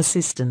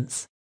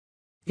 assistance,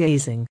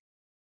 gazing,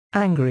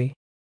 angry,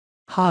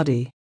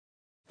 hardy,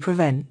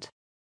 prevent,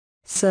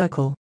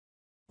 circle,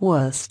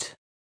 worst,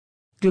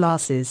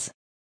 glasses,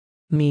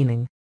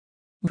 meaning,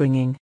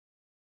 bringing,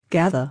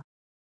 gather,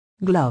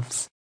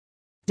 gloves,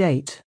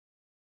 date,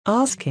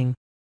 asking,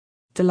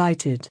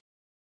 delighted,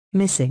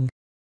 missing,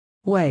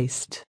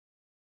 waste,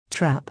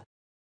 trap,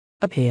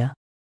 appear,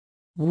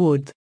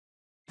 wood,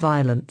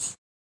 violence,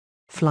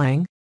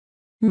 flying,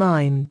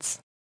 minds,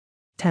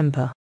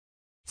 temper,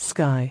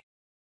 sky,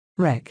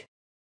 wreck,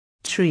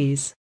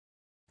 trees,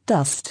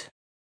 dust,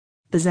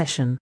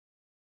 possession,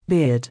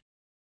 beard,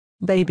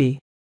 baby,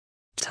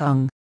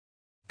 tongue,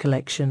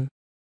 collection,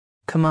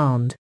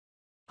 command,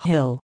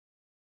 hill,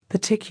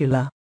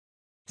 particular,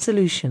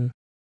 solution,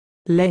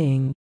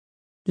 laying,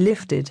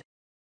 lifted,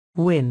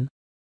 win,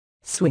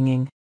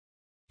 swinging,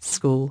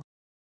 school,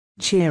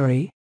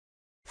 cheery,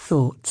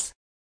 thoughts,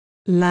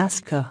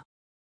 Lascar,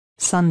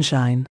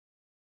 sunshine,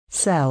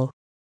 cell,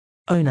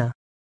 owner,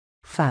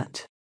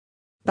 fat,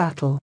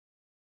 battle,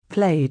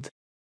 played,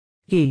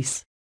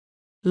 geese,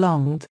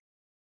 longed,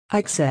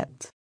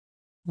 accept,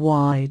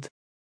 wide,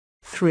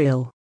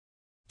 thrill,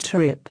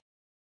 trip,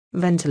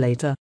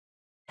 ventilator,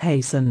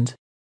 hastened,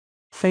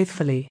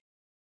 faithfully,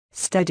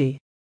 steady,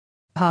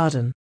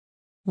 pardon,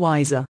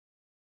 wiser,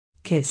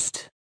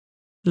 kissed,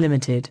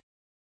 limited,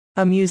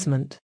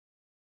 amusement,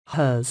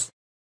 hers,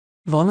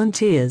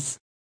 volunteers,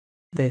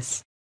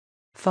 this,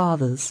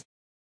 fathers,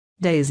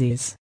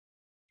 daisies,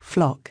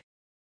 flock,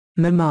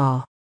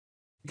 mamma,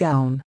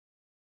 gown,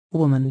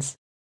 woman's,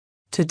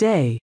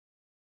 today,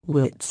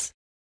 wits,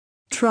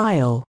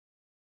 trial,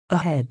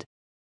 ahead,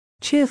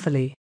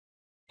 cheerfully,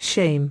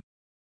 shame,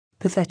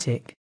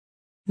 pathetic,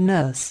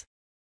 nurse,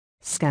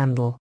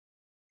 scandal,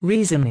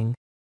 reasoning,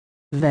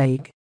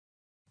 vague,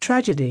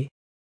 tragedy,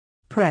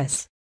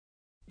 press,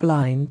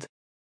 blind,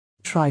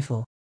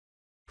 trifle,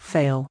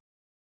 fail,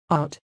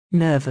 art,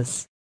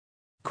 nervous,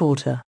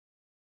 quarter,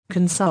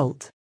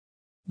 consult,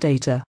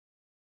 data,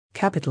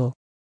 capital,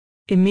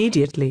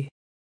 immediately,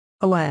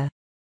 aware,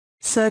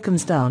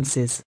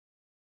 circumstances,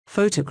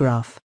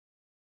 photograph,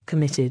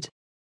 committed,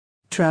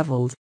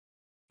 traveled,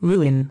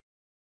 ruin,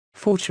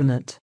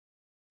 fortunate,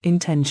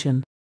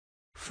 intention,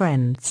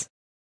 friends,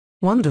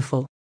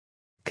 wonderful,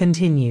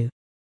 continue,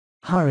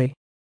 hurry,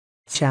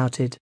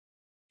 shouted,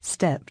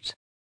 stepped,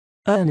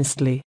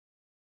 earnestly,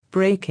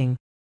 breaking,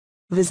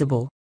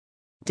 visible,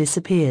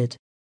 disappeared,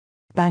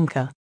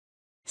 banker,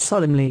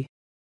 solemnly,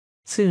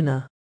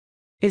 sooner,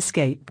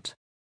 escaped,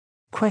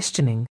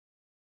 questioning,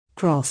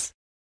 cross,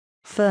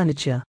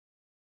 furniture,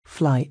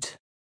 flight,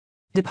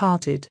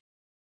 departed,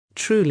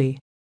 truly,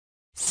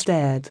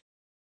 stared,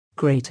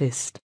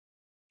 greatest,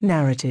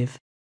 narrative,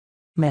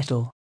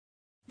 metal,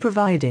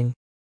 providing,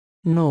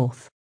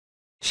 north,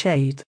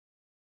 shade,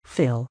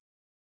 fill,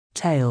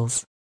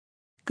 tails,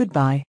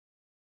 goodbye,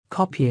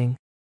 copying,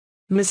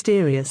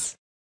 mysterious,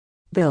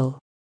 bill,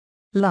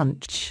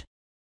 lunch,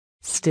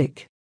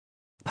 stick,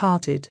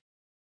 parted,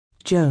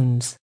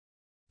 Jones,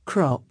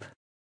 crop,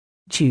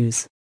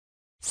 choose,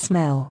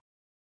 smell,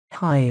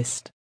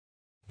 highest,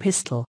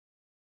 pistol,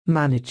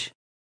 manage,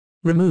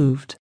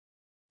 removed,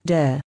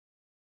 dare,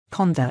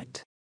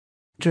 contact,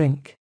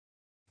 drink,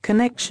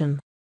 connection,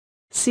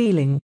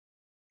 ceiling,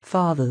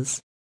 fathers,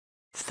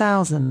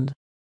 thousand,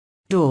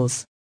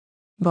 doors,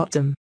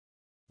 bottom,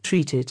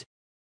 treated,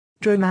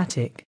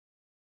 dramatic,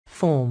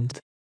 formed,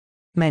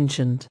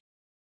 mentioned,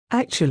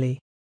 actually,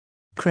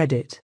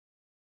 credit,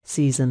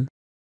 season,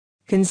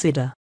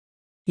 consider,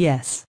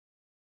 yes,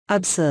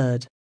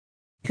 absurd,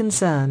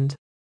 concerned,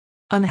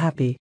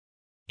 unhappy,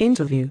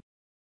 interview,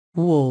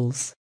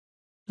 walls,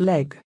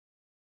 leg,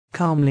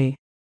 calmly,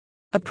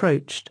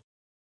 approached,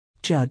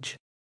 judge,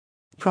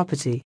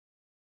 property,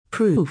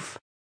 proof,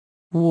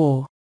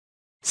 war,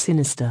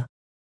 sinister,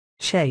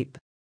 shape,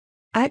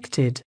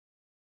 acted,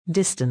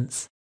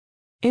 distance,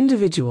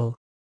 individual,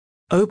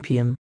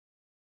 opium,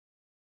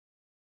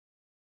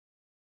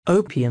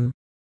 opium,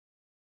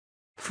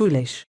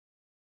 foolish,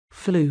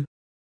 flew,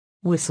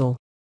 whistle,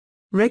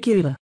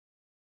 regular,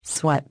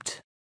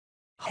 swept,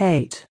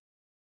 hate,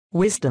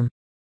 wisdom,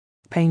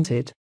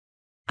 painted,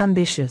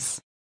 ambitious,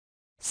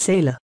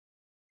 sailor,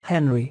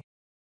 Henry,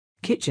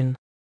 kitchen,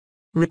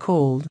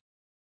 recalled,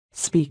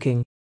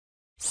 speaking,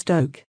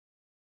 stoke,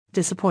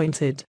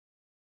 disappointed,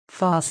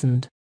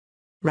 fastened,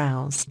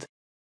 roused,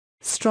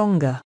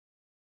 stronger,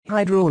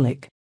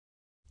 hydraulic,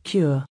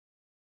 cure,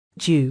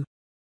 due,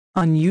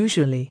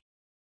 unusually,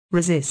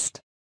 resist,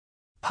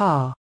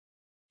 par,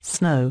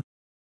 snow,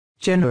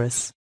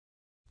 generous,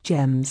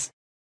 gems,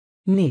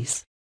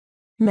 niece,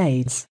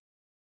 maids,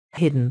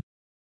 hidden,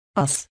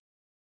 us,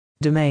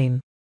 domain,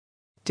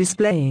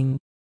 displaying,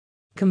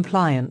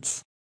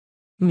 compliance,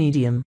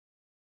 medium,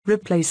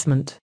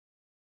 replacement,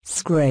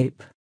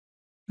 scrape,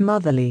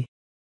 motherly,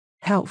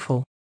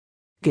 helpful,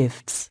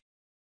 gifts,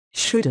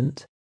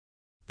 shouldn't,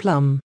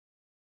 plum,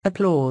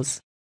 applause,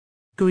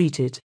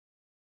 greeted,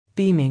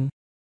 beaming,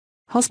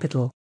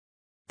 hospital,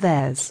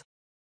 theirs,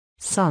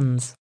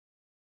 sons,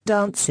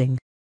 dancing,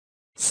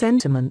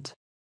 sentiment,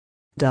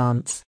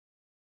 dance,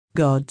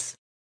 gods,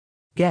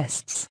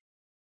 guests,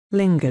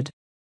 lingered,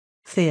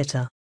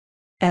 theatre,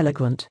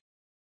 eloquent,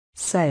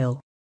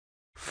 sail,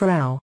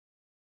 frau,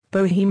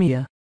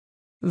 bohemia,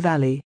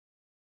 valley,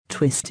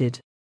 twisted,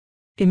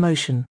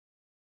 emotion,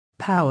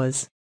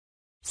 powers,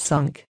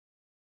 sunk,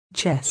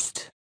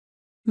 chest,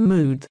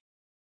 mood,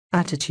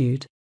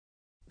 attitude,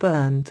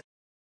 burned,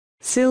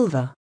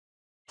 silver,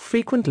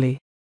 frequently,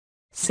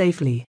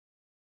 safely,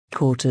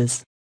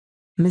 quarters,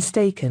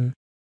 mistaken,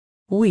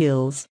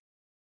 wheels,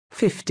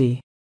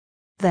 50,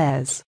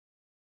 theirs,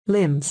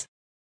 limbs,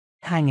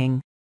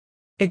 hanging,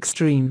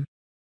 extreme,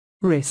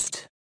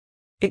 wrist,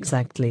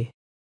 exactly,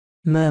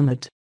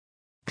 murmured,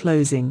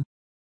 closing,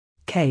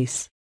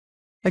 case,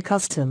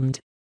 accustomed,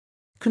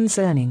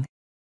 concerning,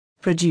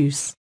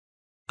 produce,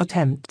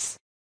 attempts,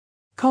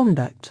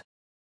 conduct,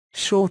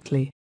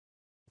 shortly,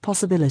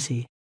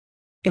 possibility,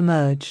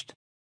 emerged,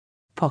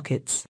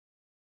 pockets,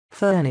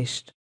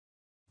 furnished,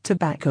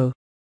 tobacco,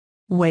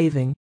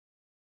 waving,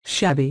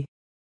 shabby,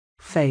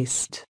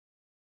 faced,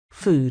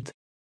 food,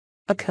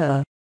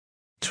 occur,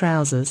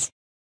 trousers,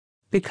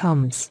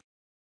 becomes,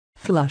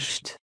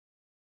 flushed,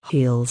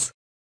 heels,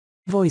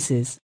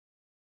 voices,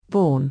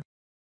 born,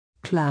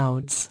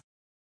 clouds,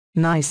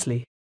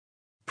 nicely,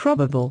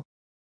 probable,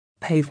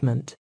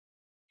 pavement,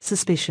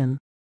 suspicion,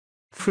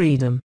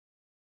 freedom,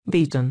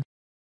 beaten,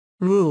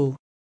 rule,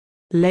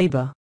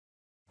 labor,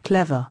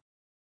 clever,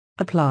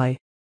 apply,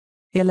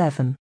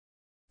 11,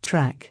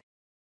 track,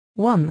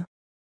 1,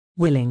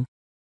 willing,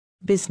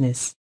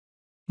 business,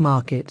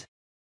 market,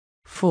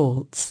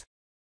 faults,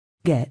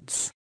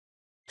 gets,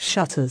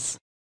 shutters,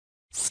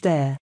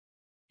 stare,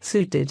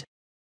 suited,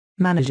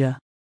 manager,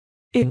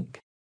 ink,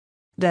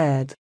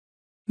 dared,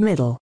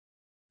 middle,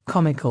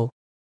 comical,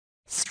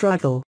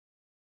 struggle,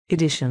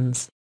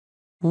 editions,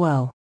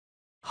 well,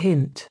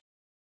 hint,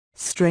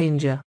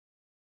 stranger,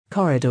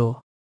 corridor,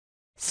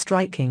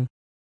 striking,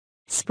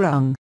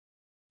 sprung,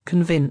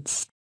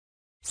 convinced,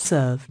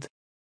 served,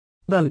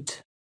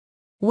 boat,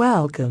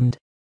 welcomed,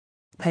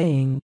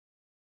 paying,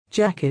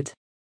 jacket,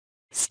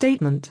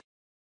 statement,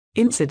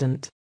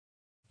 incident,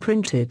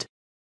 printed,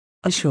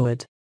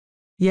 assured,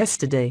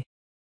 yesterday,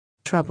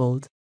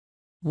 troubled,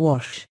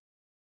 wash,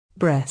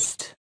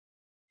 breast,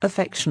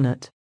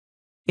 affectionate,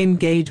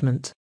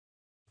 engagement,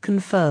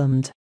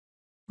 confirmed,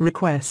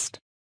 request,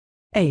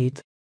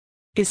 aid,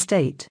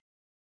 estate,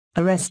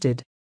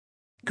 arrested,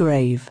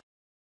 grave,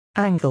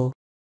 angle,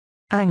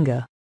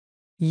 anger,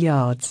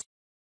 yards,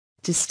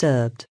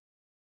 disturbed,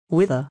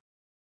 wither,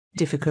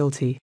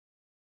 difficulty,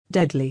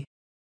 deadly,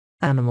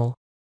 animal,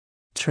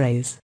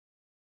 trays,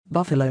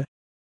 buffalo,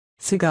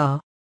 cigar,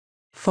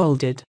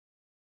 folded,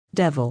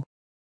 devil,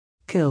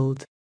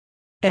 killed,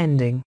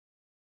 ending,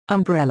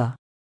 umbrella,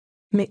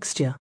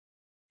 mixture,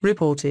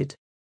 reported,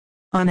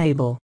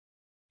 unable,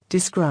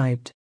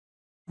 described,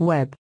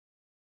 web,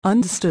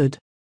 understood,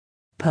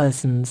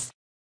 persons,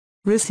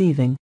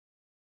 receiving,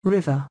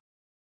 river,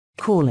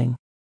 calling,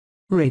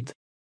 rid,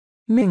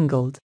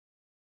 mingled,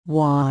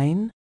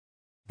 wine,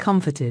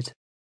 comforted,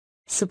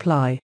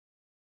 supply,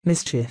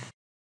 mischief,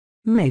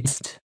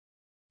 midst,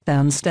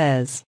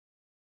 downstairs,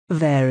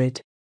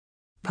 varied,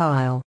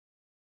 pile,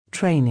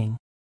 training,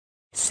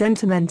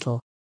 sentimental,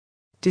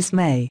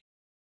 dismay,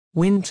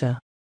 winter,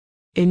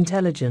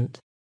 intelligent,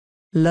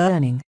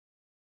 learning,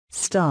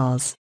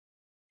 stars,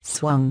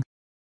 swung,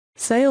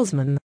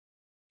 salesman,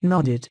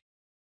 nodded,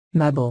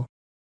 mabel,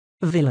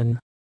 villain,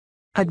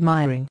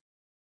 admiring,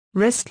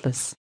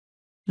 restless,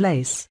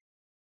 lace,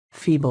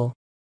 feeble,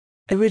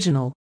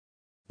 original,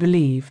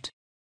 believed,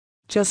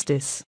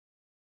 justice,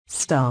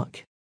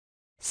 stark,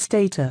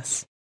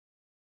 status.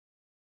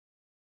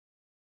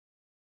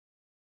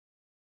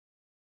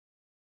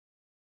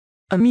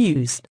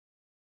 Amused,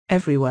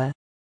 everywhere,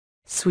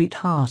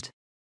 sweetheart,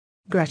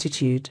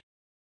 gratitude,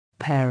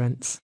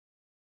 parents,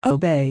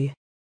 obey,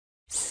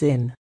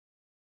 sin,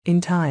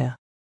 entire.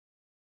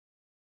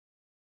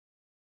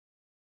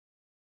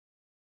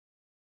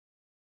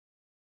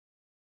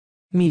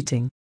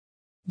 Meeting,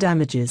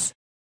 damages,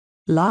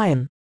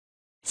 lion,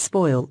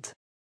 spoilt,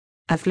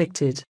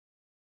 afflicted.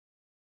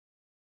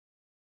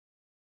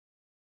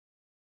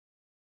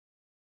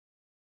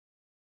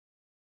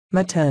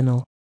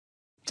 Maternal,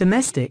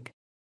 domestic,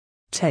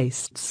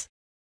 tastes,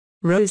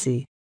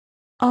 rosy,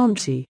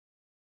 auntie,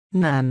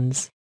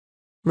 nans,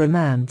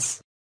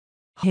 romance,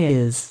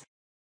 hears,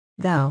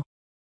 thou,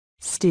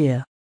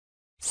 steer,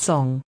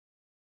 song,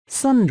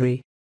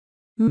 sundry,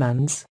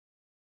 mans,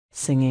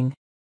 singing,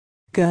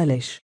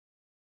 girlish,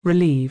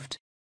 relieved,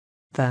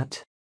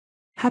 that,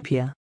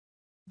 happier,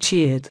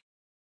 cheered,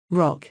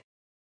 rock,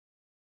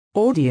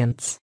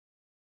 audience,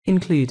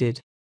 included,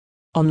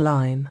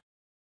 online,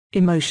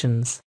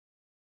 emotions,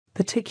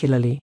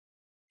 particularly,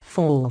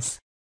 falls,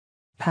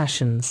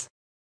 passions,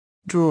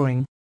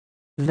 drawing,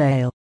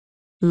 veil,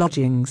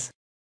 lodgings,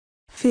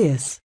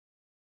 fierce,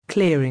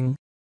 clearing,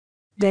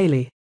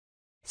 daily,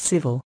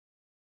 civil,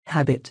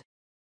 habit,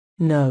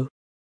 no,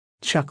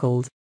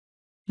 chuckled,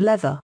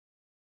 leather,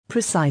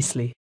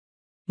 precisely,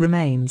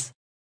 remains,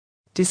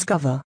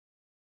 discover,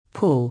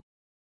 pull,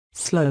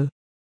 slow,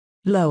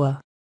 lower,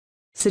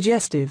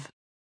 suggestive,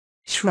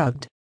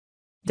 shrugged,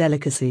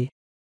 delicacy,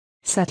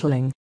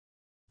 settling,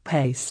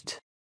 paste,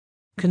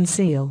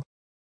 conceal,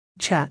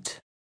 chat,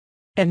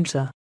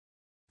 enter,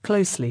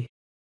 closely,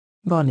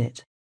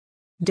 bonnet,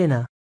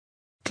 dinner,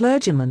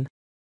 clergyman,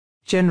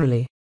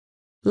 generally,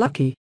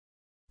 lucky,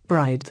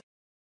 bride,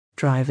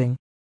 driving,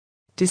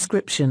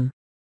 description,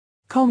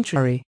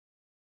 contrary,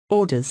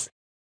 orders,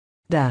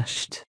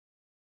 dashed,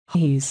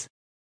 he's,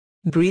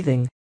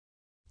 breathing,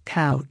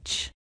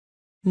 couch,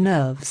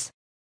 nerves,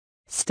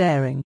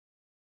 staring,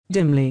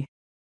 dimly,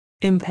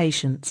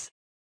 impatience,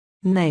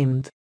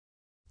 named,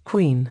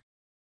 queen,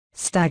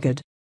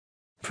 staggered,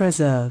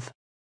 preserve,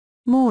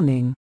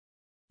 morning,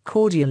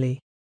 cordially,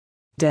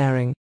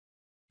 daring,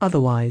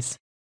 otherwise,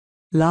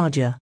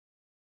 larger,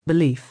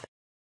 belief,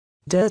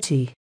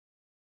 dirty,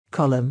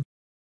 column,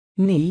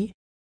 knee,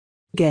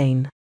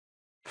 gain,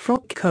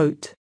 frock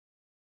coat,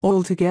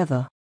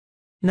 altogether,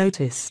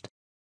 noticed,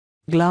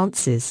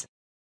 glances,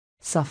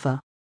 suffer,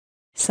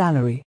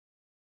 salary,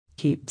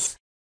 keeps,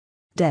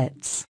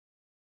 debts,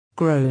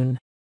 grown,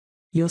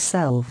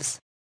 yourselves,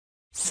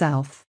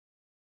 south,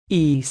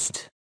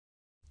 east,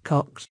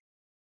 cocked,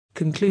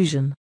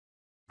 conclusion,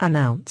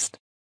 announced,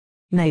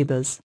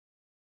 neighbors,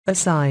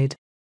 aside,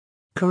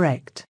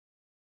 correct,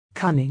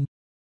 cunning,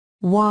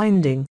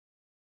 winding,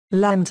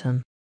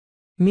 lantern,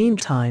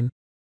 meantime,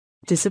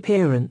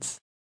 disappearance,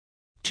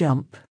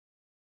 jump,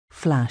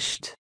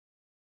 flashed,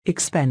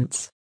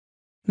 expense,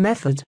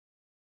 method,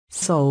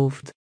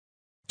 solved,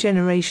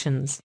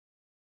 generations,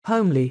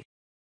 homely,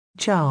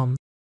 charm,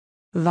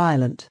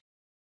 violent,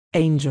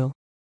 angel,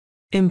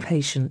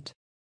 impatient,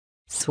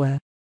 swear,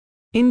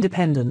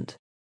 independent,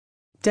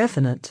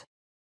 definite,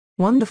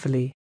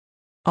 wonderfully,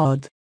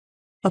 odd,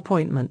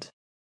 appointment,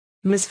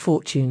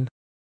 misfortune,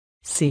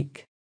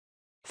 seek,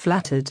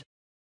 flattered,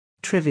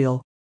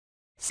 trivial,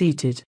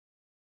 seated,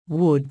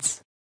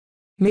 woods,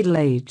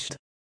 middle-aged,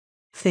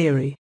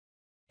 theory,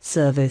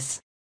 service,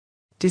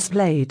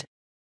 displayed,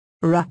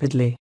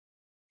 rapidly,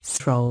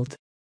 strolled,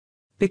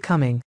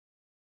 becoming,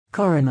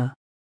 coroner,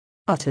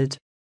 uttered,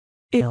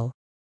 ill,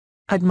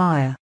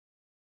 admire,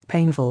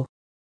 painful,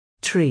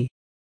 tree,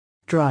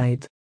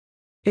 dried,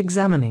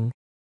 examining,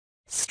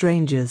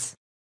 strangers,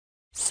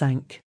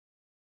 sank,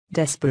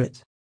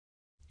 desperate,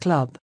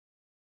 club,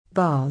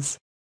 bars,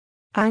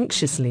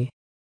 anxiously,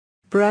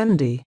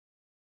 brandy,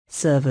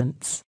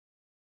 servants,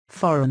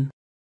 foreign,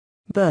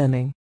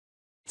 burning,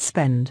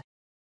 spend,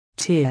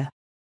 tear,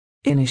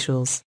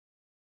 initials,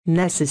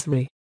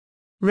 necessary,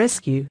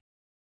 rescue,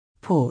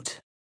 port,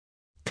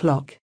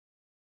 clock,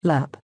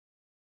 lap,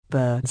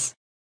 birds,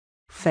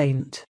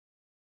 faint,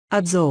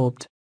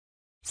 absorbed,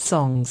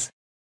 songs,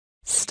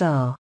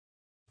 star,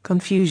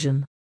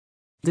 confusion,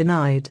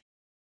 denied,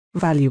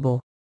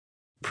 valuable,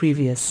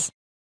 previous,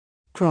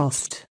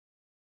 crossed,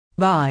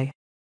 by,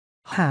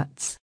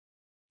 hats,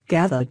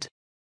 gathered,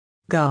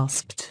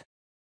 gasped,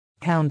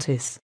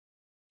 countess,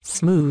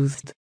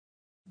 smoothed,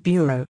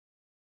 bureau,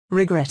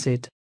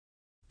 regretted,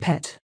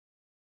 pet,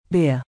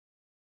 beer,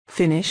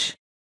 finish,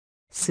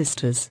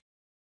 sisters,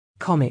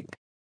 comic,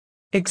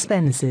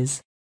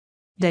 expenses,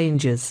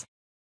 dangers,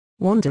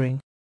 wandering,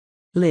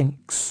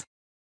 links,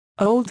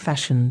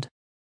 old-fashioned,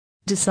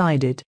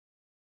 decided,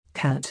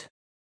 cat,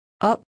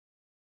 up,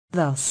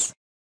 thus,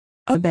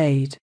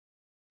 obeyed,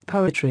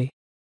 poetry,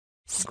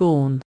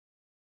 scorn,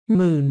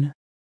 moon,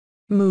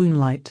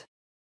 moonlight,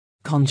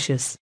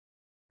 conscious,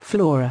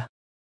 flora,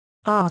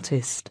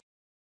 artist,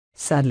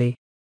 sadly,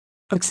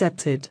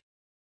 accepted,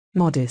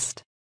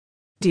 modest,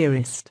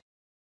 dearest,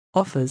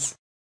 offers,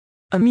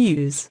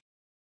 amuse,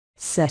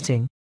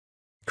 setting,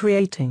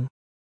 creating,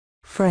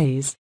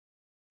 phrase,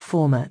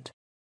 format,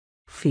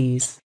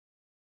 fees,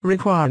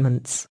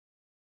 requirements,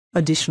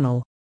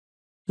 additional,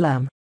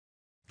 lamb,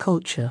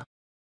 culture,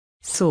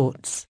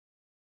 sorts,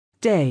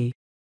 day,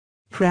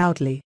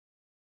 proudly,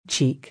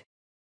 cheek,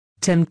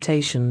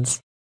 temptations,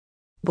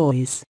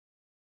 boys,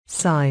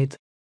 side,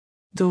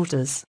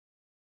 daughters,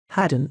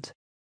 hadn't,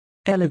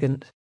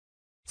 elegant,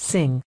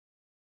 sing,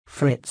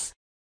 Fritz,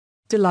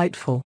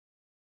 delightful,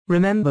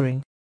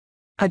 remembering,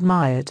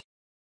 admired,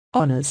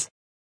 honors,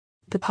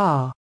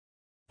 papa,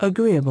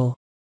 agreeable,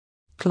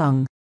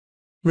 clung,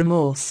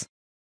 remorse,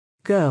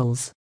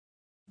 girls,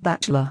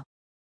 bachelor,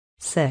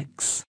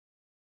 sex,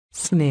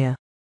 sneer,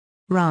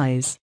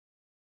 rise,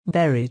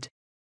 buried,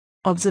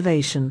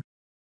 observation,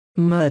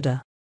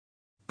 murder,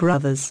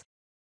 brothers,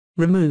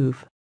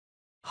 remove,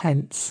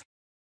 hence,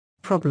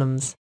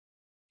 problems,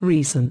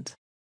 recent,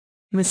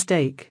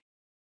 mistake,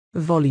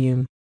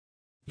 volume,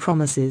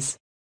 promises,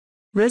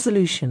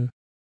 resolution,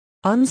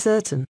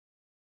 uncertain,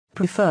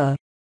 prefer,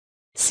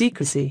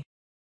 secrecy,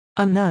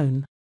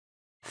 unknown,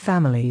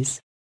 families,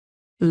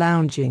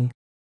 lounging,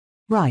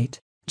 right,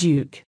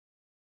 duke,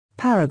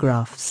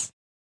 paragraphs,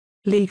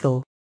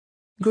 legal,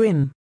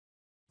 grin,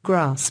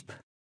 grasp,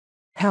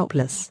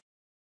 helpless,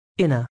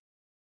 inner,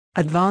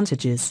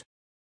 advantages,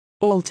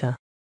 alter,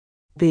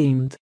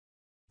 beamed,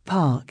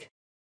 park,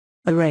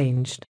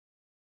 arranged,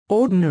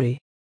 ordinary,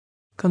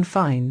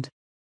 confined,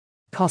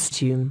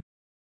 costume,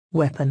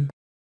 weapon,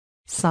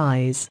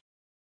 size,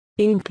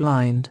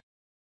 inclined,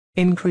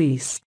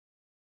 increase,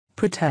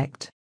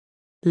 protect,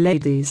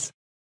 ladies,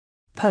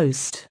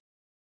 post,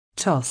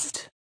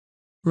 tossed,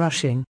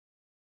 rushing,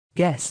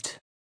 guest,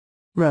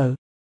 row,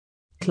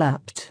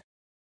 clapped,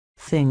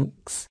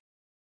 thinks,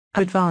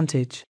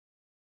 advantage,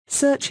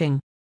 searching,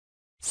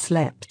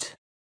 slept,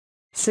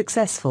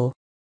 successful,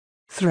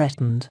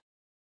 threatened,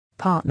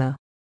 partner,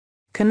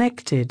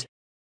 connected,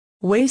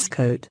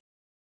 waistcoat,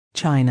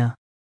 China,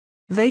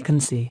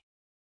 vacancy,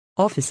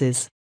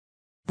 offices,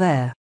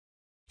 there,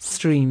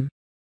 stream,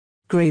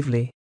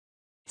 gravely,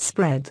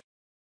 spread,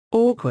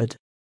 awkward,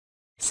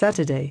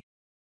 Saturday,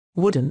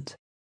 wouldn't,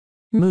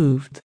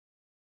 moved,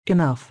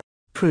 enough,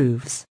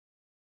 proves,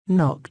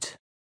 knocked,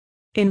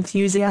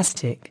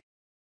 enthusiastic,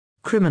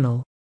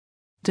 criminal,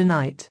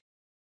 tonight,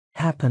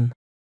 happen,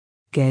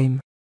 game,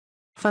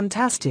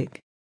 fantastic,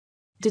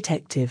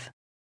 detective,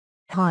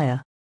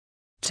 higher,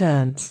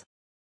 turns,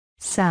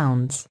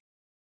 sounds,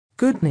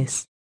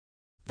 goodness,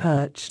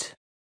 perched,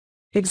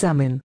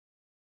 examine,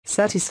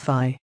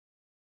 satisfy,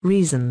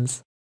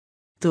 reasons,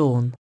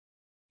 dawn,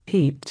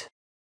 peeped,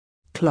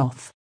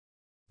 cloth,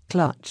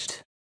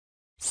 clutched,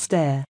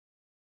 stare,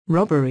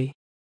 robbery,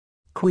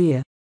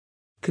 queer,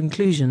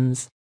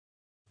 conclusions,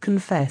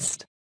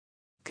 confessed,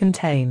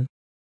 contain,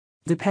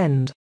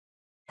 depend,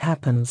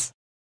 happens,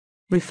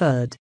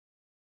 referred,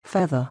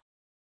 feather,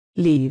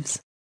 leaves,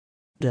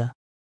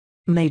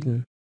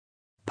 maiden,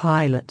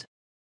 pilot,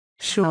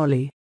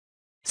 surely,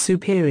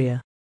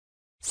 superior,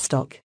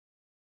 stock,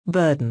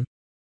 burden,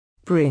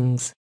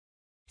 brings,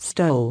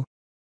 stole,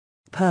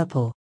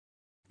 purple,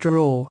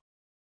 draw,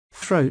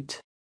 throat,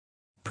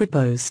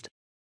 proposed,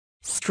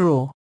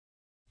 straw,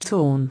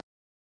 torn,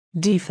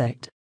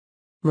 defect,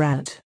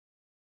 rat,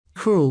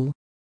 cruel,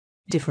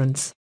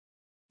 difference,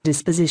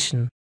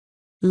 disposition,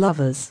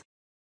 lovers,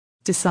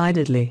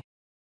 decidedly,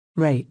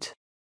 rate,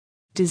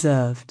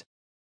 deserved,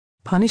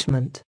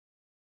 punishment,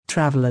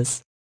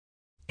 travelers,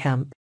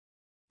 camp,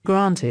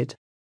 granted,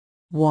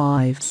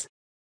 wives,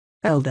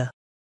 elder,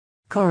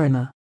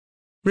 coroner,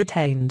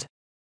 retained,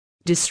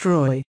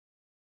 destroy,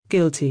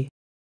 guilty,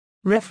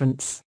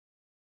 reference,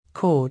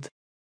 cord,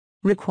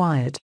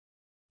 required,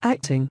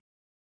 acting,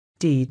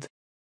 deed,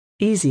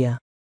 easier,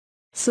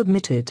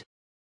 submitted,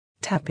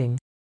 tapping,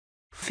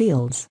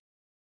 fields,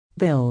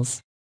 bills,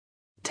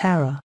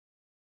 terror,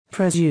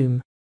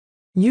 presume,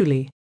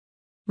 newly,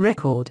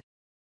 record,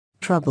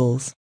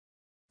 troubles,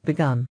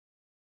 begun,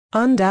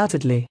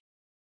 undoubtedly,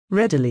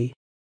 readily,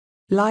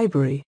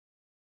 library,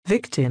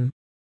 victim,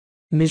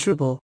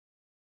 miserable,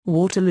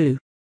 Waterloo,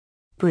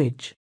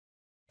 bridge,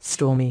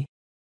 stormy,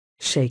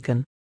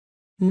 shaken,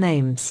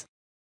 names,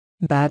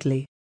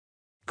 badly,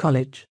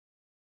 college,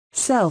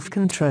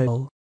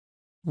 self-control,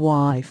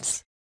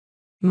 wives,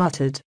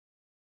 muttered,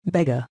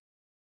 beggar,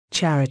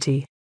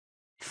 charity,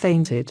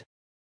 fainted,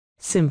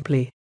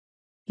 simply,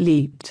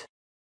 leaped,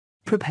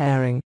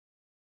 preparing,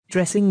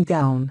 dressing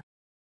gown,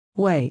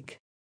 wake,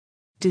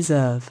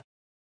 deserve,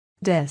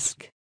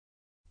 desk,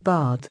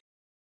 barred,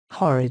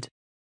 horrid,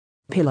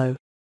 pillow,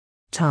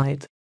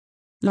 tide,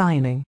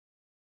 lining,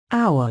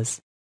 hours,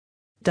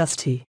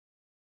 dusty,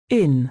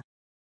 in,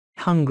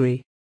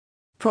 hungry,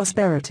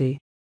 prosperity,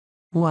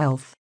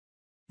 wealth,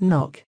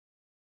 knock,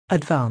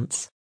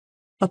 advance,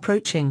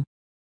 approaching,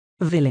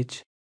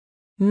 village,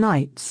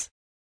 nights,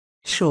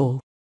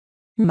 shawl,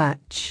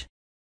 match,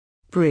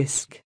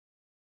 brisk,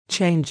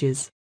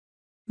 changes,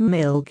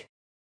 milk,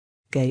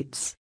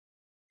 gates,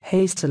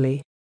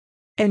 hastily,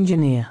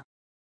 engineer,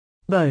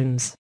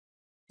 bones,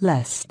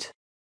 lest,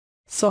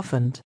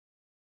 softened,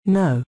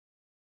 no,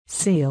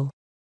 seal,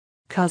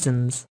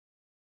 cousins,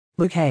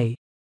 bouquet,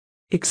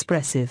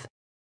 expressive,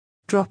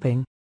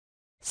 dropping,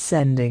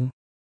 sending,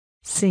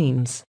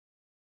 seams,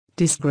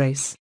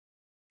 disgrace,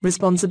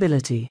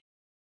 responsibility,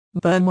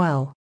 burn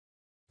well,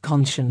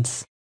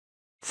 conscience,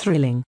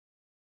 thrilling,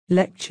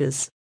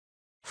 lectures,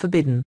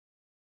 forbidden,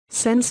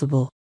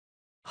 sensible,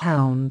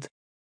 hound,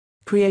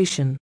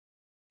 creation,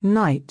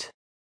 night,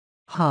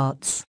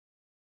 hearts,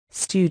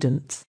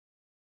 students,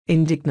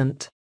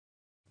 indignant,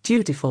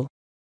 dutiful,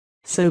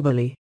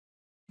 soberly,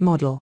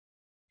 model,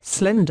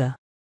 slender,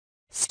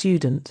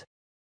 student,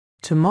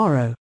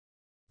 tomorrow,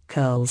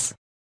 curls,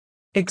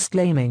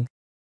 exclaiming,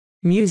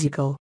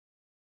 musical,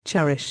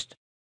 cherished,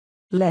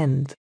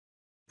 lend,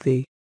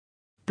 the,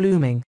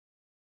 blooming,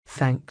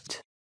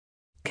 thanked,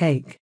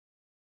 cake,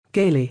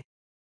 gaily,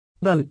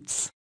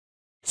 boats,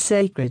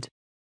 sacred,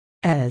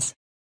 heirs,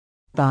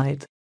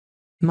 bide,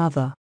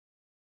 mother,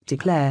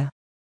 declare,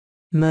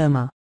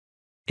 murmur,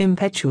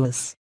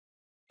 impetuous,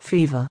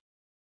 fever,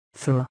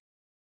 through,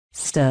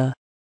 stir,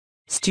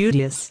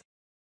 studious,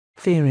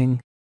 fearing,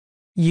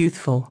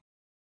 youthful,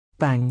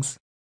 bangs,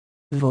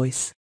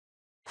 voice,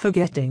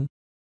 forgetting,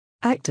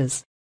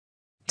 actors,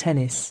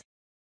 tennis,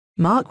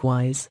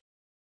 markwise,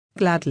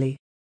 gladly,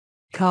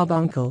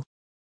 carbuncle,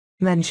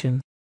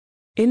 mention,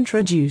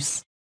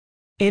 introduce,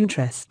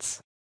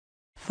 interests,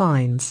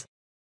 finds,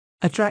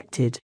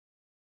 attracted,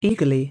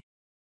 eagerly,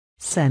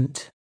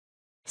 sent,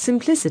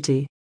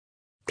 simplicity,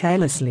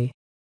 carelessly,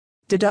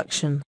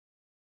 deduction,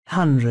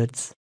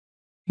 hundreds,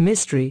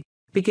 mystery,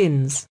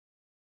 begins,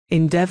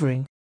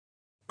 endeavoring,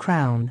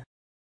 crown,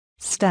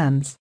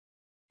 stands,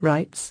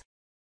 writes,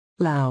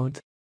 loud,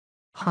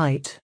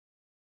 height,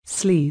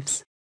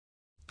 sleeves,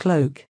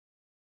 cloak,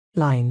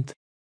 lined,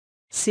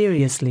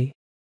 seriously,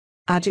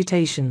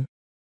 agitation,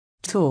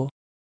 tour,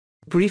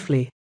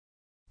 briefly,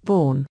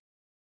 born,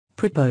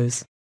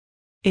 propose,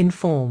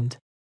 informed,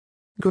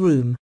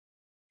 groom,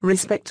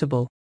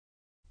 respectable,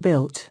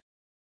 built,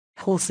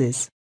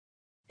 horses,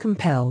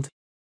 compelled,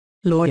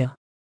 lawyer,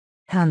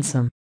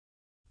 handsome,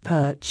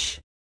 perch,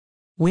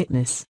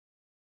 witness,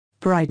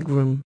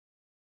 bridegroom,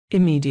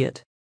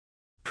 immediate,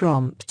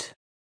 prompt,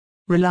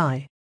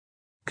 rely,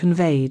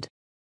 conveyed,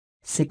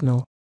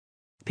 signal,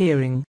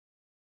 peering,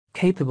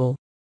 capable,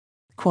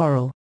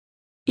 quarrel,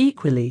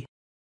 equally,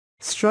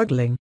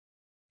 struggling,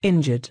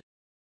 injured,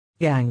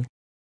 gang,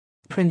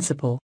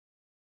 principle,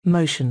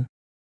 motion,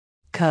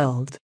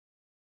 curled,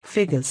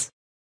 figures,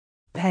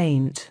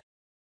 paint,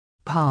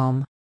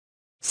 palm,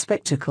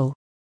 spectacle,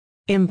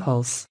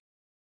 impulse,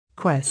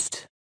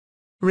 quest,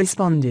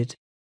 responded,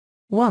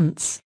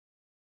 once,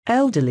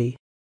 elderly,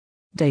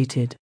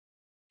 dated,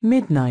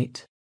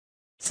 midnight,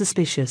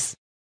 suspicious,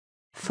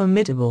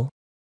 formidable,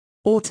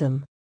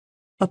 autumn,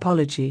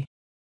 apology,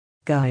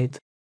 guide,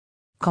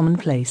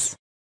 commonplace,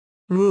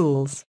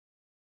 rules,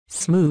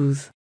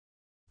 smooth,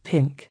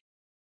 pink,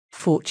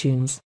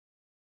 fortunes,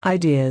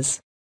 ideas,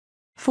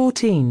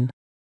 14,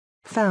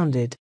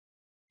 founded,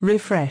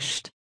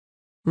 refreshed,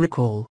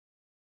 recall,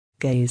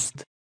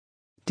 gazed,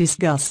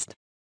 disgust,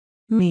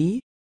 me,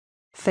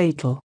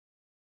 fatal,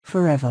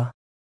 forever.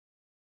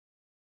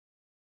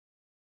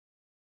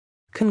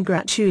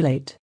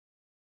 Congratulate,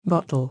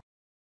 bottle,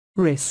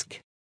 risk,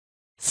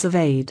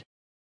 surveyed,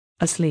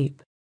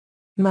 asleep,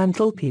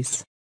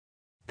 mantelpiece,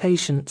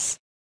 patience,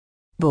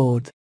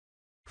 bored,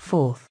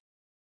 forth,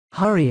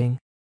 hurrying,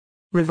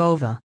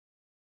 revolver,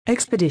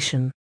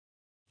 expedition,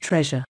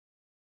 treasure,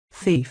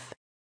 thief,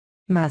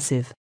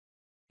 massive,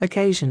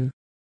 occasion,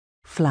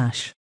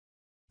 flash,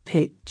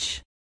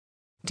 pitch,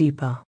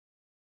 deeper,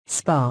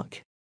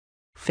 spark,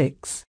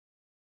 fix,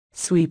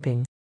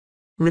 sweeping,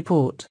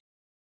 report,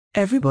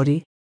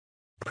 everybody,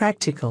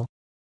 practical,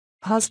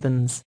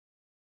 husbands,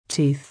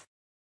 teeth,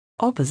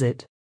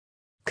 opposite,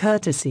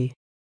 courtesy,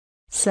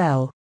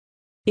 sell,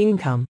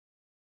 income,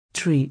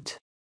 treat,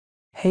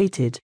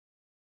 hated,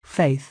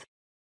 faith,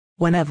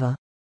 whenever,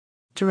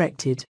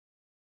 directed,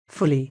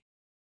 fully,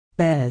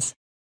 bears,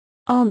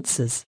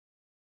 answers,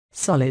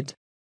 solid,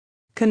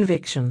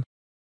 conviction,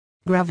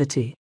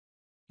 gravity,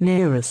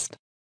 nearest,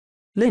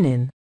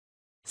 linen,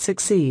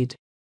 succeed,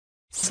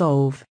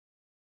 solve,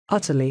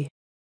 utterly,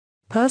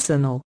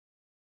 personal,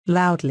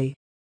 loudly,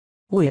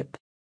 whip,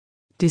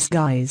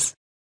 disguise,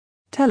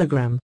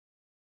 telegram,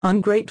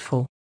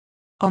 ungrateful,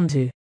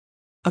 onto,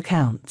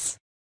 accounts,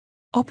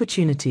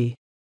 opportunity,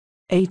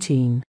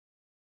 18.